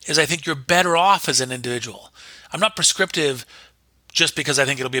is I think you're better off as an individual. I'm not prescriptive just because I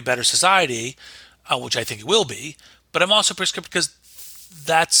think it'll be a better society, which I think it will be, but I'm also prescriptive because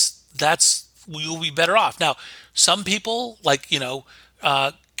that's you'll be better off. Now, some people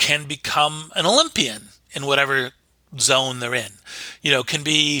can become an Olympian in whatever zone they're in, can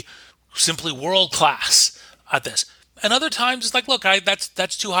be simply world class at this. And other times it's like, look,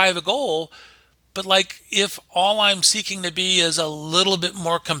 that's too high of a goal. But like, if all I'm seeking to be is a little bit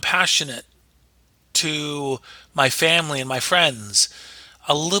more compassionate to my family and my friends,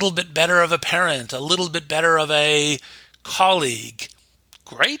 a little bit better of a parent, a little bit better of a colleague,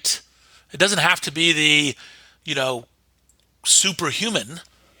 great. It doesn't have to be the, superhuman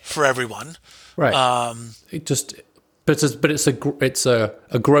for everyone. Right. But it's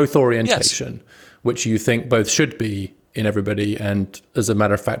a growth orientation, which you think both should be in everybody, and as a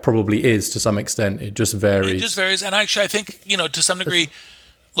matter of fact, probably is to some extent. It just varies. It just varies, and actually, I think to some degree,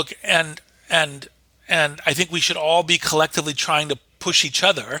 look, and I think we should all be collectively trying to push each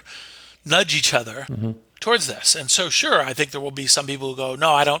other, nudge each other towards this. And so, sure, I think there will be some people who go,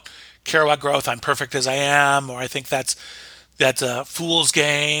 "No, I don't care about growth. I'm perfect as I am," or I think that's that's a fool's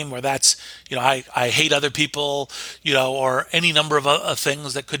game, or that's, I hate other people, or any number of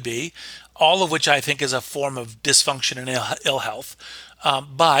things that could be, all of which I think is a form of dysfunction and ill health. Um,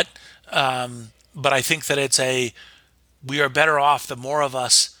 but but I think that we are better off the more of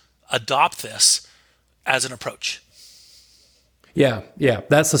us adopt this as an approach. Yeah, yeah,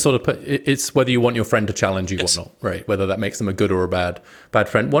 that's the sort of it's whether you want your friend to challenge you or Yes. not, right? Whether that makes them a good or a bad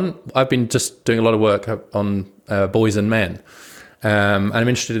friend. One, I've been just doing a lot of work on boys and men, and I'm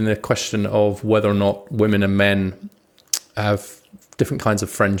interested in the question of whether or not women and men have different kinds of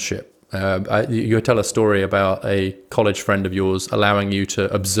friendship. You tell a story about a college friend of yours allowing you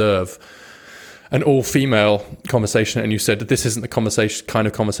to observe an all-female conversation, and you said that this isn't the kind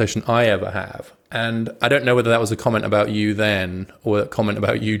of conversation I ever have. And I don't know whether that was a comment about you then, or a comment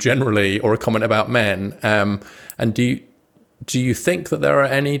about you generally, or a comment about men. And do you think that there are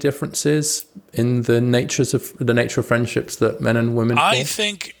any differences in the nature of friendships that men and women I form?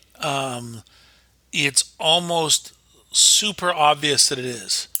 think it's almost super obvious that it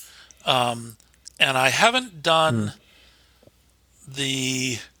is. And I haven't done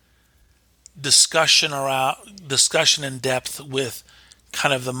the discussion in depth with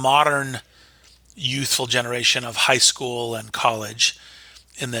kind of the modern youthful generation of high school and college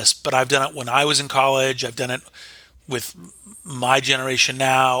in this, but I've done it when I was in college. I've done it with my generation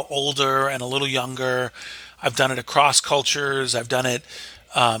now, older and a little younger. I've done it across cultures. I've done it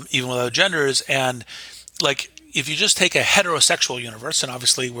even with other genders. And like, if you just take a heterosexual universe, and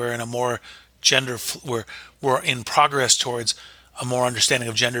obviously we're in a more we're in progress towards a more understanding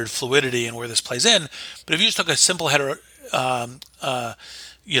of gendered fluidity and where this plays in. But if you just took a simple um, uh,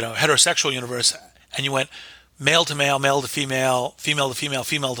 heterosexual universe, and you went male to female, female to female,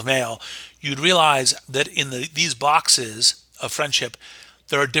 female to male, you'd realize that in these boxes of friendship,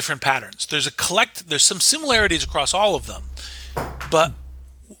 there are different patterns. There's some similarities across all of them, but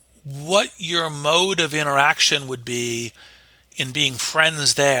what your mode of interaction would be in being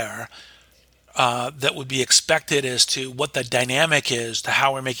friends there, that would be expected as to what the dynamic is to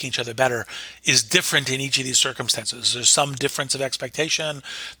how we're making each other better, is different in each of these circumstances. There's some difference of expectation,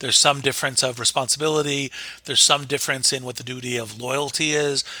 there's some difference of responsibility, there's some difference in what the duty of loyalty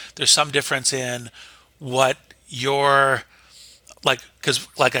is, there's some difference in what your, because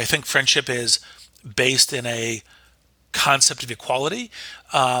like I think friendship is based in a concept of equality,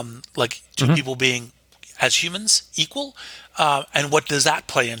 like two people being as humans equal, and what does that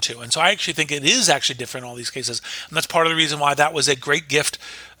play into? And so I actually think it is actually different in all these cases, and that's part of the reason why that was a great gift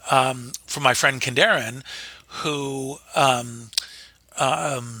from my friend Kindaren, who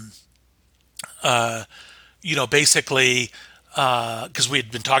basically, because we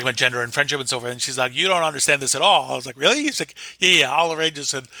had been talking about gender and friendship and so forth, and she's like, "You don't understand this at all." I was like, "Really?" He's like, "Yeah, yeah, I'll arrange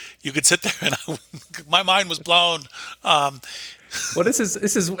this," and you could sit there, and my mind was blown. Um, Well, this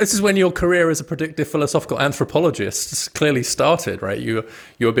is when your career as a predictive philosophical anthropologist clearly started, right? You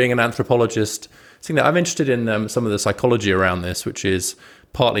were being an anthropologist. Seeing that, I'm interested in some of the psychology around this, which is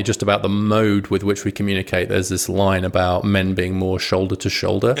partly just about the mode with which we communicate. There's this line about men being more shoulder to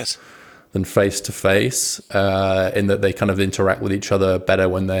shoulder yes. than face to face, in that they kind of interact with each other better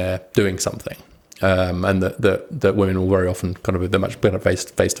when they're doing something. And that women will very often kind of, they're much better face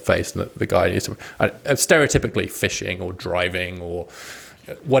to face, and that the guy is stereotypically fishing or driving or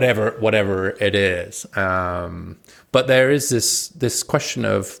whatever it is. But there is this question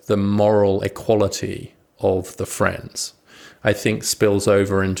of the moral equality of the friends, I think, spills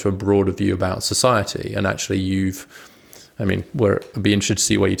over into a broader view about society. And actually, I'd be interested to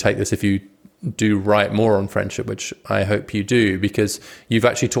see where you take this if you do write more on friendship, which I hope you do, because you've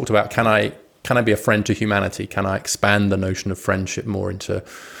actually talked about, can I be a friend to humanity? Can I expand the notion of friendship more into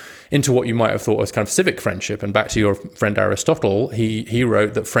what you might have thought was kind of civic friendship? And back to your friend Aristotle, he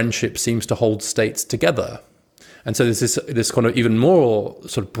wrote that friendship seems to hold states together. And so there's this kind of even more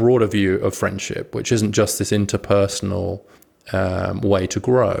sort of broader view of friendship, which isn't just this interpersonal way to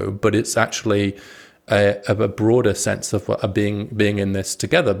grow, but it's actually a broader sense of being in this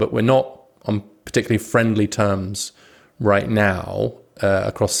together. But we're not on particularly friendly terms right now,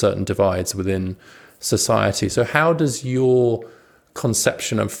 across certain divides within society. So how does your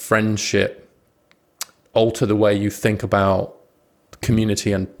conception of friendship alter the way you think about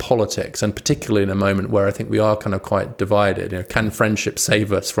community and politics, and particularly in a moment where I think we are kind of quite divided? Can friendship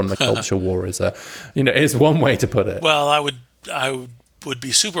save us from the culture war? Is one way to put it. Well, I would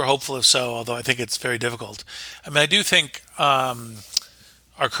be super hopeful if so, although I think it's very difficult. I mean, I do think our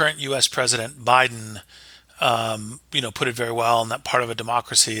current U.S. President Biden, put it very well. And that part of a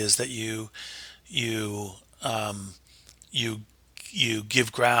democracy is that you um, you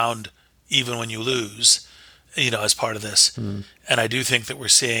give ground even when you lose, as part of this. And I do think that we're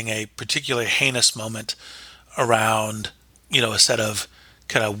seeing a particularly heinous moment around, a set of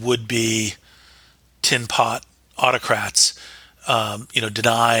kind of would-be tin pot autocrats,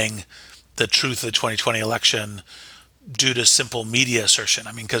 denying the truth of the 2020 election due to simple media assertion.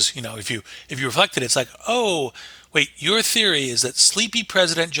 I mean, because if you reflect it, it's like, oh, wait, your theory is that sleepy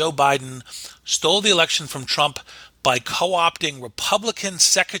President Joe Biden stole the election from Trump by co-opting Republican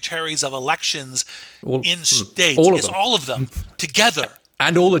secretaries of elections in states. All of Yes, them. all of them together.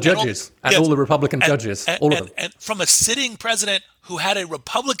 And all the judges, and all the Republican judges, all of them. And from a sitting president who had a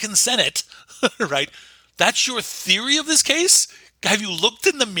Republican Senate, right? That's your theory of this case? Have you looked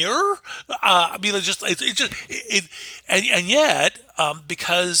in the mirror? I mean, and yet,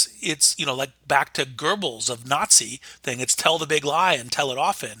 because it's, like back to Goebbels of Nazi thing, it's tell the big lie and tell it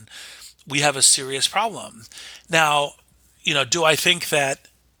often. We have a serious problem. Now, do I think that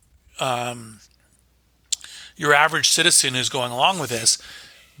your average citizen who's going along with this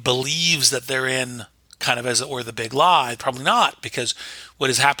believes that they're in kind of, as it were, the big lie? Probably not, because what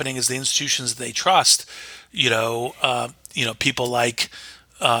is happening is the institutions that they trust, people like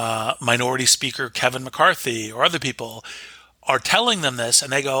Minority Speaker Kevin McCarthy or other people are telling them this,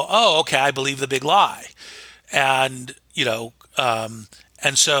 and they go, "Oh, okay, I believe the big lie," and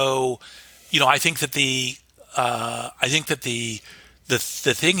and so, I think that the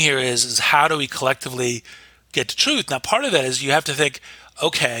thing here is how do we collectively get to truth? Now, part of that is you have to think,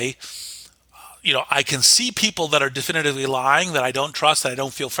 okay, I can see people that are definitively lying that I don't trust, that I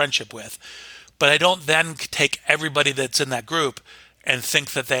don't feel friendship with, but I don't then take everybody that's in that group and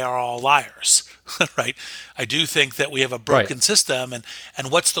think that they are all liars, right? I do think that we have a broken system,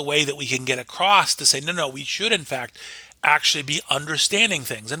 and what's the way that we can get across to say, no, we should in fact actually be understanding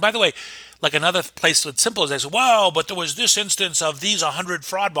things. And by the way, like another place that's simple is they say, "Wow, but there was this instance of these 100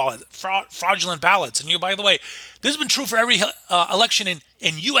 fraudulent ballots." And by the way, this has been true for every election in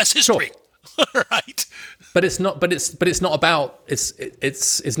U.S. history, sure. Right? But it's not. But it's not about.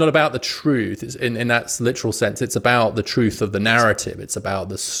 It's not about the truth. It's in that literal sense. It's about the truth of the narrative. It's about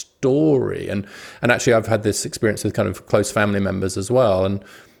the story. And actually, I've had this experience with kind of close family members as well. And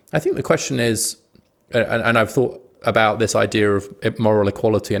I think the question is, and I've thought about this idea of moral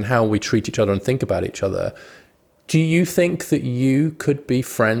equality and how we treat each other and think about each other. Do you think that you could be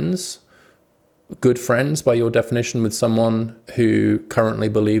friends, good friends by your definition, with someone who currently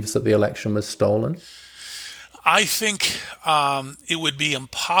believes that the election was stolen? I think it would be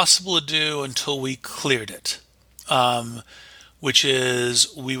impossible to do until we cleared it, which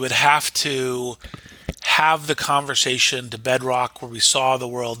is we would have to have the conversation to bedrock where we saw the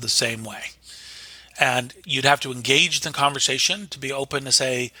world the same way. And you'd have to engage in the conversation to be open to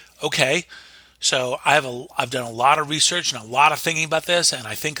say, okay, so I've done a lot of research and a lot of thinking about this, and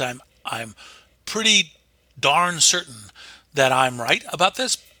I think I'm pretty darn certain that I'm right about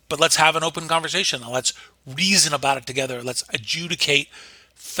this. But let's have an open conversation and let's reason about it together. Let's adjudicate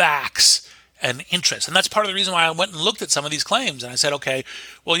facts and interests. And that's part of the reason why I went and looked at some of these claims. And I said, okay,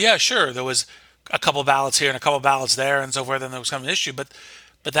 well, yeah, sure, there was a couple ballots here and a couple ballots there and so forth, and there was kind of an issue. But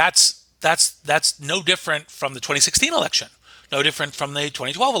that's no different from the 2016 election, no different from the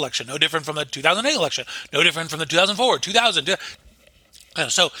 2012 election, no different from the 2008 election, no different from the 2004, 2000.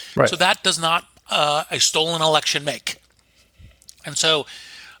 So that does not a stolen election make. And so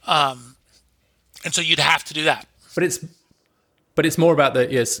you'd have to do that. But it's more about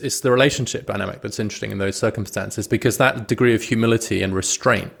it's the relationship dynamic that's interesting in those circumstances, because that degree of humility and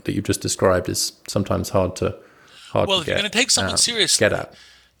restraint that you've just described is sometimes hard to if you're going to take someone seriously, get at.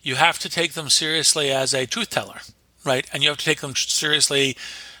 You have to take them seriously as a truth teller, right? And you have to take them seriously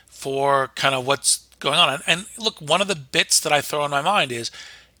for kind of what's going on. And look, one of the bits that I throw in my mind is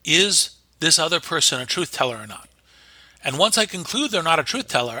this other person a truth teller or not? And once I conclude they're not a truth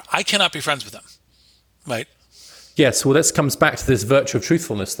teller, I cannot be friends with them, right? Yes, well, this comes back to this virtue of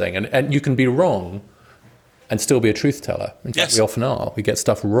truthfulness thing. And you can be wrong and still be a truth teller. In fact, we often are. We get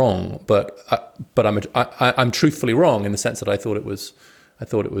stuff wrong, but I'm truthfully wrong in the sense that I thought it was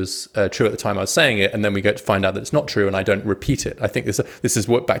true at the time I was saying it, and then we get to find out that it's not true, and I don't repeat it. I think this is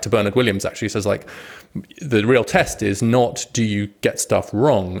what back to Bernard Williams actually says, like, the real test is not do you get stuff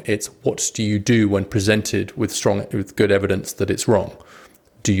wrong, it's what do you do when presented with good evidence that it's wrong.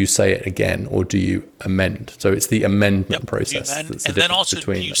 Do you say it again or do you amend? So it's the amendment process. And then also,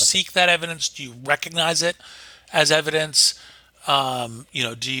 do you seek that evidence? Do you recognize it as evidence?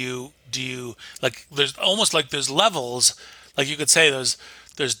 Do you like? There's almost like there's levels. Like you could say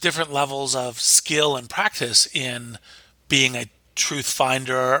there's different levels of skill and practice in being a truth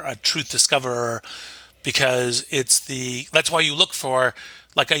finder, a truth discoverer, because that's why you look for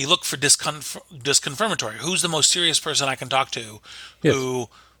like you look for disconfirmatory. Who's the most serious person I can talk to Yes. who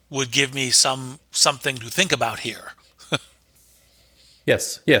would give me something to think about here?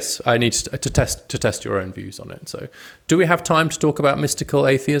 Yes, yes. I need to test your own views on it. So, do we have time to talk about mystical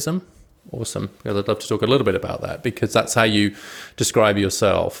atheism? Awesome. Because I'd love to talk a little bit about that, because that's how you describe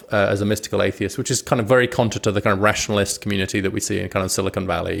yourself as a mystical atheist, which is kind of very counter to the kind of rationalist community that we see in kind of Silicon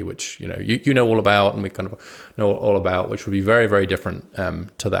Valley, which you know all about, and we kind of know all about, which would be very, very different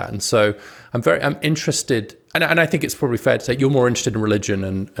to that. And so I'm interested, and I think it's probably fair to say you're more interested in religion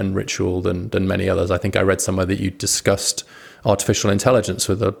and ritual than many others. I think I read somewhere that you discussed artificial intelligence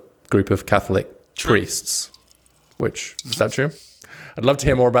with a group of Catholic priests. Which is that true? I'd love to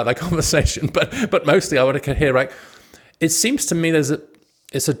hear more about that conversation, but mostly I want to hear, like, it seems to me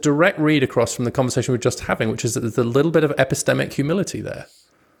it's a direct read across from the conversation we're just having, which is that there's a little bit of epistemic humility there.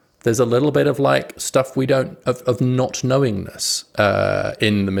 There's a little bit of like stuff we don't of not knowingness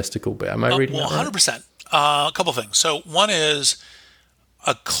in the mystical bit. Am I reading that right? 100%. A couple things. So one is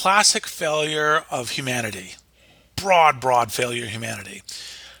a classic failure of humanity, broad failure of humanity,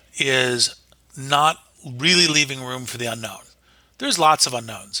 is not really leaving room for the unknown. There's lots of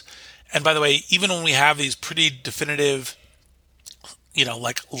unknowns. And by the way, even when we have these pretty definitive,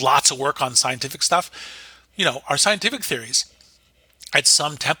 like lots of work on scientific stuff, our scientific theories at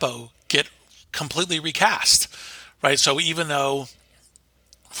some tempo get completely recast, right? So even though,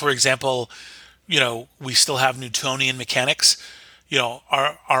 for example, we still have Newtonian mechanics,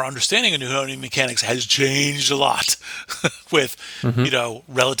 our understanding of Newtonian mechanics has changed a lot with,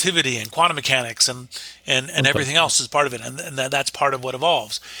 relativity and quantum mechanics and everything else is part of it. And that's part of what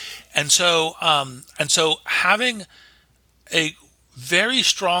evolves. And so having a very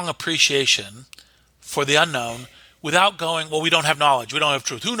strong appreciation for the unknown without going, well, we don't have knowledge, we don't have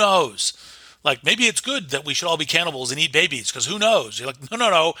truth. Who knows? Like, maybe it's good that we should all be cannibals and eat babies, because who knows? You're like,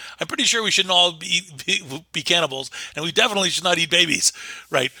 no. I'm pretty sure we shouldn't all be cannibals, and we definitely should not eat babies,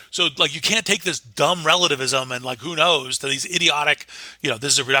 right? So, like, you can't take this dumb relativism and, like, who knows, to these idiotic,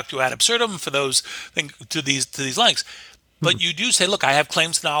 this is a reductio ad absurdum for those things, to these lengths. But you do say, look, I have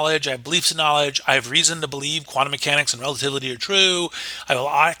claims to knowledge, I have beliefs in knowledge, I have reason to believe quantum mechanics and relativity are true. I will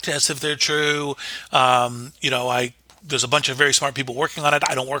act as if they're true. There's a bunch of very smart people working on it.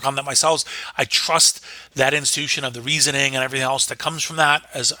 I don't work on that myself. I trust that institution of the reasoning and everything else that comes from that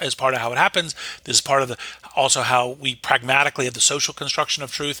as part of how it happens. This is part of also how we pragmatically have the social construction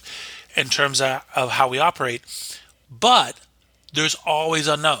of truth in terms of how we operate. But there's always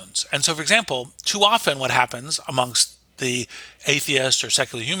unknowns. And so, for example, too often what happens amongst the atheist or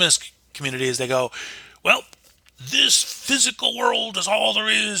secular humanist community is they go, well, this physical world is all there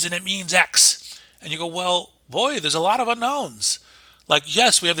is and it means X. And you go, well, boy, there's a lot of unknowns. Like,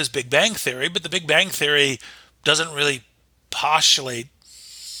 yes, we have this Big Bang Theory, but the Big Bang Theory doesn't really postulate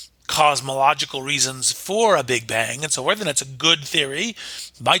cosmological reasons for a Big Bang and so forth. And it's a good theory,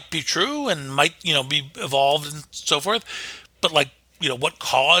 might be true and might, be evolved and so forth. But like, what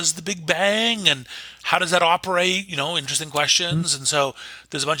caused the Big Bang and how does that operate? Interesting questions. And so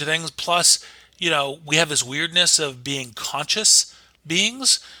there's a bunch of things. Plus, we have this weirdness of being conscious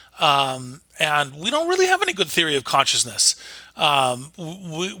beings. And we don't really have any good theory of consciousness.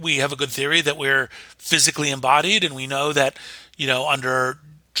 We have a good theory that we're physically embodied, and we know that, under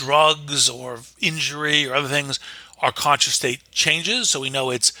drugs or injury or other things, our conscious state changes. So we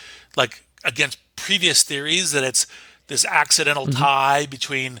know it's like against previous theories that it's this accidental tie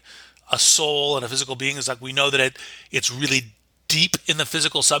between a soul and a physical being. Is like we know that it's really deep in the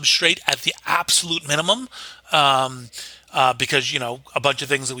physical substrate at the absolute minimum. Because a bunch of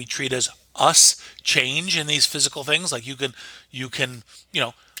things that we treat as us change in these physical things. Like you can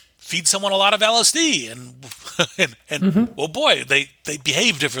feed someone a lot of LSD and well, boy, they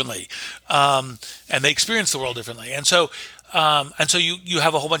behave differently, and they experience the world differently. And so you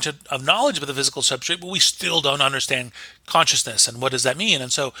have a whole bunch of knowledge about the physical substrate, but we still don't understand consciousness and what does that mean.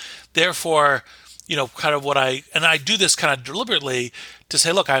 And so therefore, kind of I do this kind of deliberately to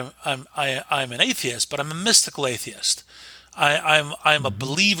say, look, I'm an atheist, but I'm a mystical atheist. I'm a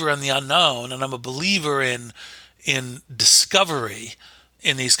believer in the unknown, and I'm a believer in discovery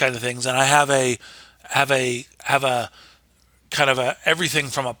in these kind of things. And I have a kind of everything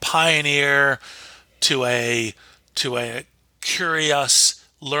from a pioneer to a curious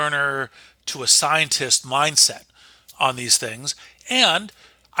learner to a scientist mindset on these things. And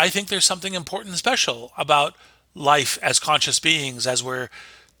I think there's something important and special about life as conscious beings as we're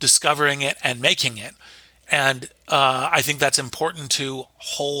discovering it and making it. And I think that's important to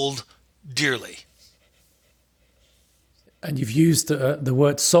hold dearly. And you've used the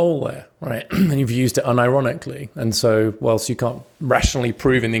word soul there, right? And you've used it unironically. And so, whilst you can't rationally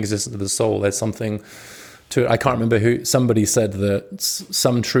prove in the existence of the soul, there's something to it. I can't remember who. Somebody said that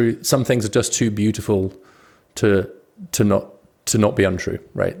some things are just too beautiful to not be untrue,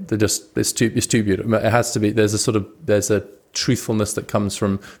 right? It's too beautiful. It has to be. There's a truthfulness that comes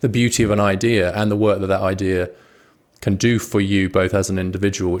from the beauty of an idea and the work that idea can do for you both as an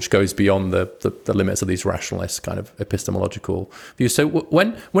individual, which goes beyond the limits of these rationalist kind of epistemological views. So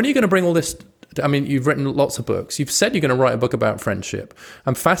when are you going to bring all this? I mean, you've written lots of books. You've said you're going to write a book about friendship.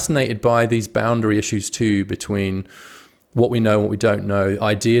 I'm fascinated by these boundary issues too, between what we know and what we don't know,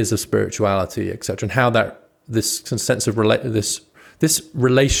 ideas of spirituality, etc., and how this sense of this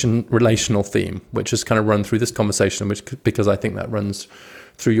relational theme, which has kind of run through this conversation, because I think that runs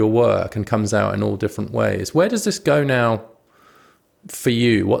through your work and comes out in all different ways. Where does this go now for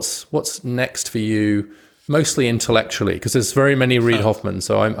you? What's next for you, mostly intellectually? Because there's very many Reid Hoffman,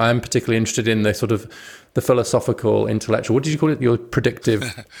 so I'm particularly interested in the sort of the philosophical, intellectual. What did you call it? Your predictive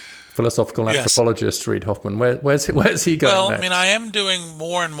philosophical anthropologist, Reid Hoffman. Where's he going? Well, next? I mean, I am doing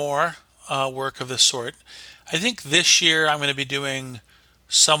more and more work of this sort. I think this year I'm going to be doing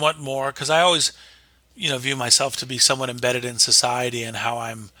somewhat more, because I always view myself to be somewhat embedded in society, and how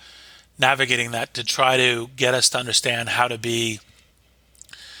I'm navigating that to try to get us to understand how to be,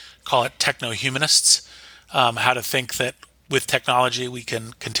 call it techno-humanists, how to think that with technology we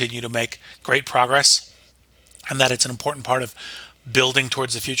can continue to make great progress, and that it's an important part of building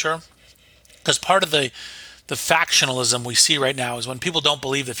towards the future. Because part of the factionalism we see right now is when people don't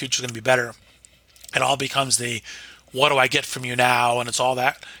believe the future is going to be better, it all becomes the what do I get from you now, and it's all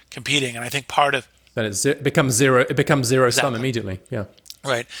that competing. And I think part of then it becomes zero. It becomes zero sum immediately. Yeah.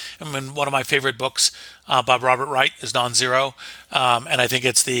 Right. I mean, one of my favorite books by Robert Wright is Non-Zero, and I think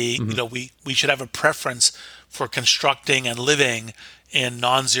it's we should have a preference for constructing and living in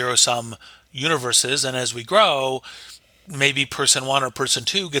non-zero sum universes, and as we grow, maybe person 1 or person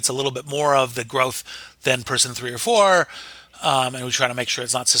 2 gets a little bit more of the growth than person 3 or 4, and we try to make sure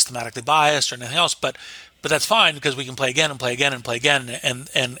it's not systematically biased or anything else. But that's fine, because we can play again and play again and play again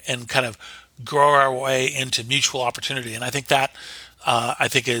and kind of grow our way into mutual opportunity. And I think that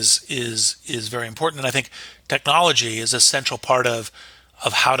is very important. And I think technology is a central part of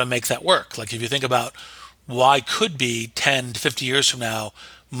how to make that work. Like, if you think about why could be 10 to 50 years from now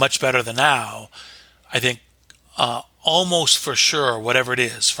much better than now, I think almost for sure, whatever it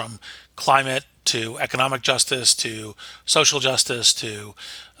is, from climate to economic justice to social justice to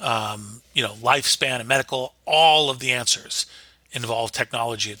lifespan and medical, all of the answers involve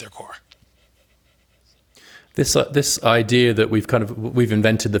technology at their core. This idea that we've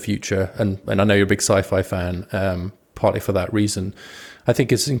invented the future, and I know you're a big sci-fi fan, partly for that reason, I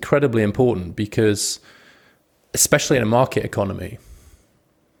think is incredibly important, because especially in a market economy,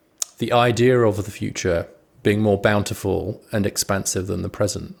 the idea of the future being more bountiful and expansive than the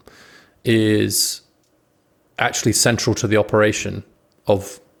present is actually central to the operation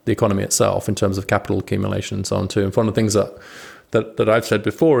of the economy itself in terms of capital accumulation and so on too. And one of the things that I've said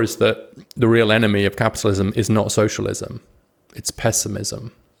before is that the real enemy of capitalism is not socialism, it's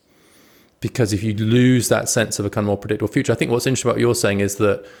pessimism. Because if you lose that sense of a kind of more predictable future, I think what's interesting about what you're saying is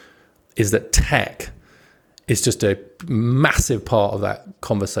that tech is just a massive part of that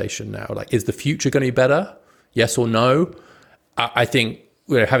conversation now. Like, is the future going to be better? Yes or no? I think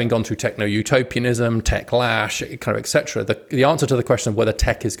having gone through techno-utopianism, tech-lash, kind of etc., the answer to the question of whether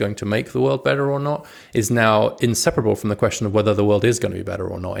tech is going to make the world better or not is now inseparable from the question of whether the world is going to be better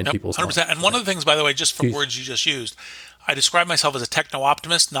or not in people's 100%. minds. And one of the things, by the way, just from words you just used, I describe myself as a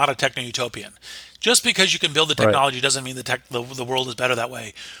techno-optimist, not a techno-utopian. Just because you can build the technology doesn't mean the world is better that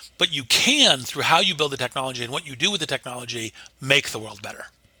way. But you can, through how you build the technology and what you do with the technology, make the world better.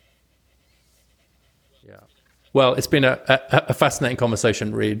 Yeah. Well, it's been a fascinating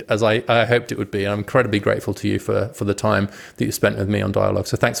conversation, Reid, as I hoped it would be. I'm incredibly grateful to you for the time that you spent with me on Dialogue.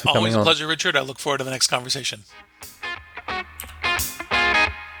 So thanks for coming on. Always a pleasure, Richard. I look forward to the next conversation.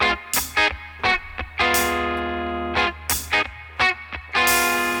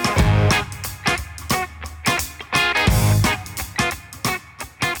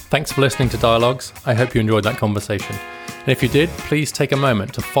 Thanks for listening to Dialogues. I hope you enjoyed that conversation. And if you did, please take a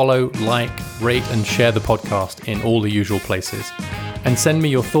moment to follow, like, rate, and share the podcast in all the usual places. And send me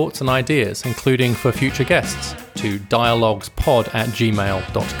your thoughts and ideas, including for future guests, to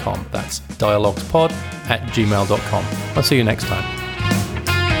dialoguespod@gmail.com. That's dialoguespod@gmail.com. I'll see you next time.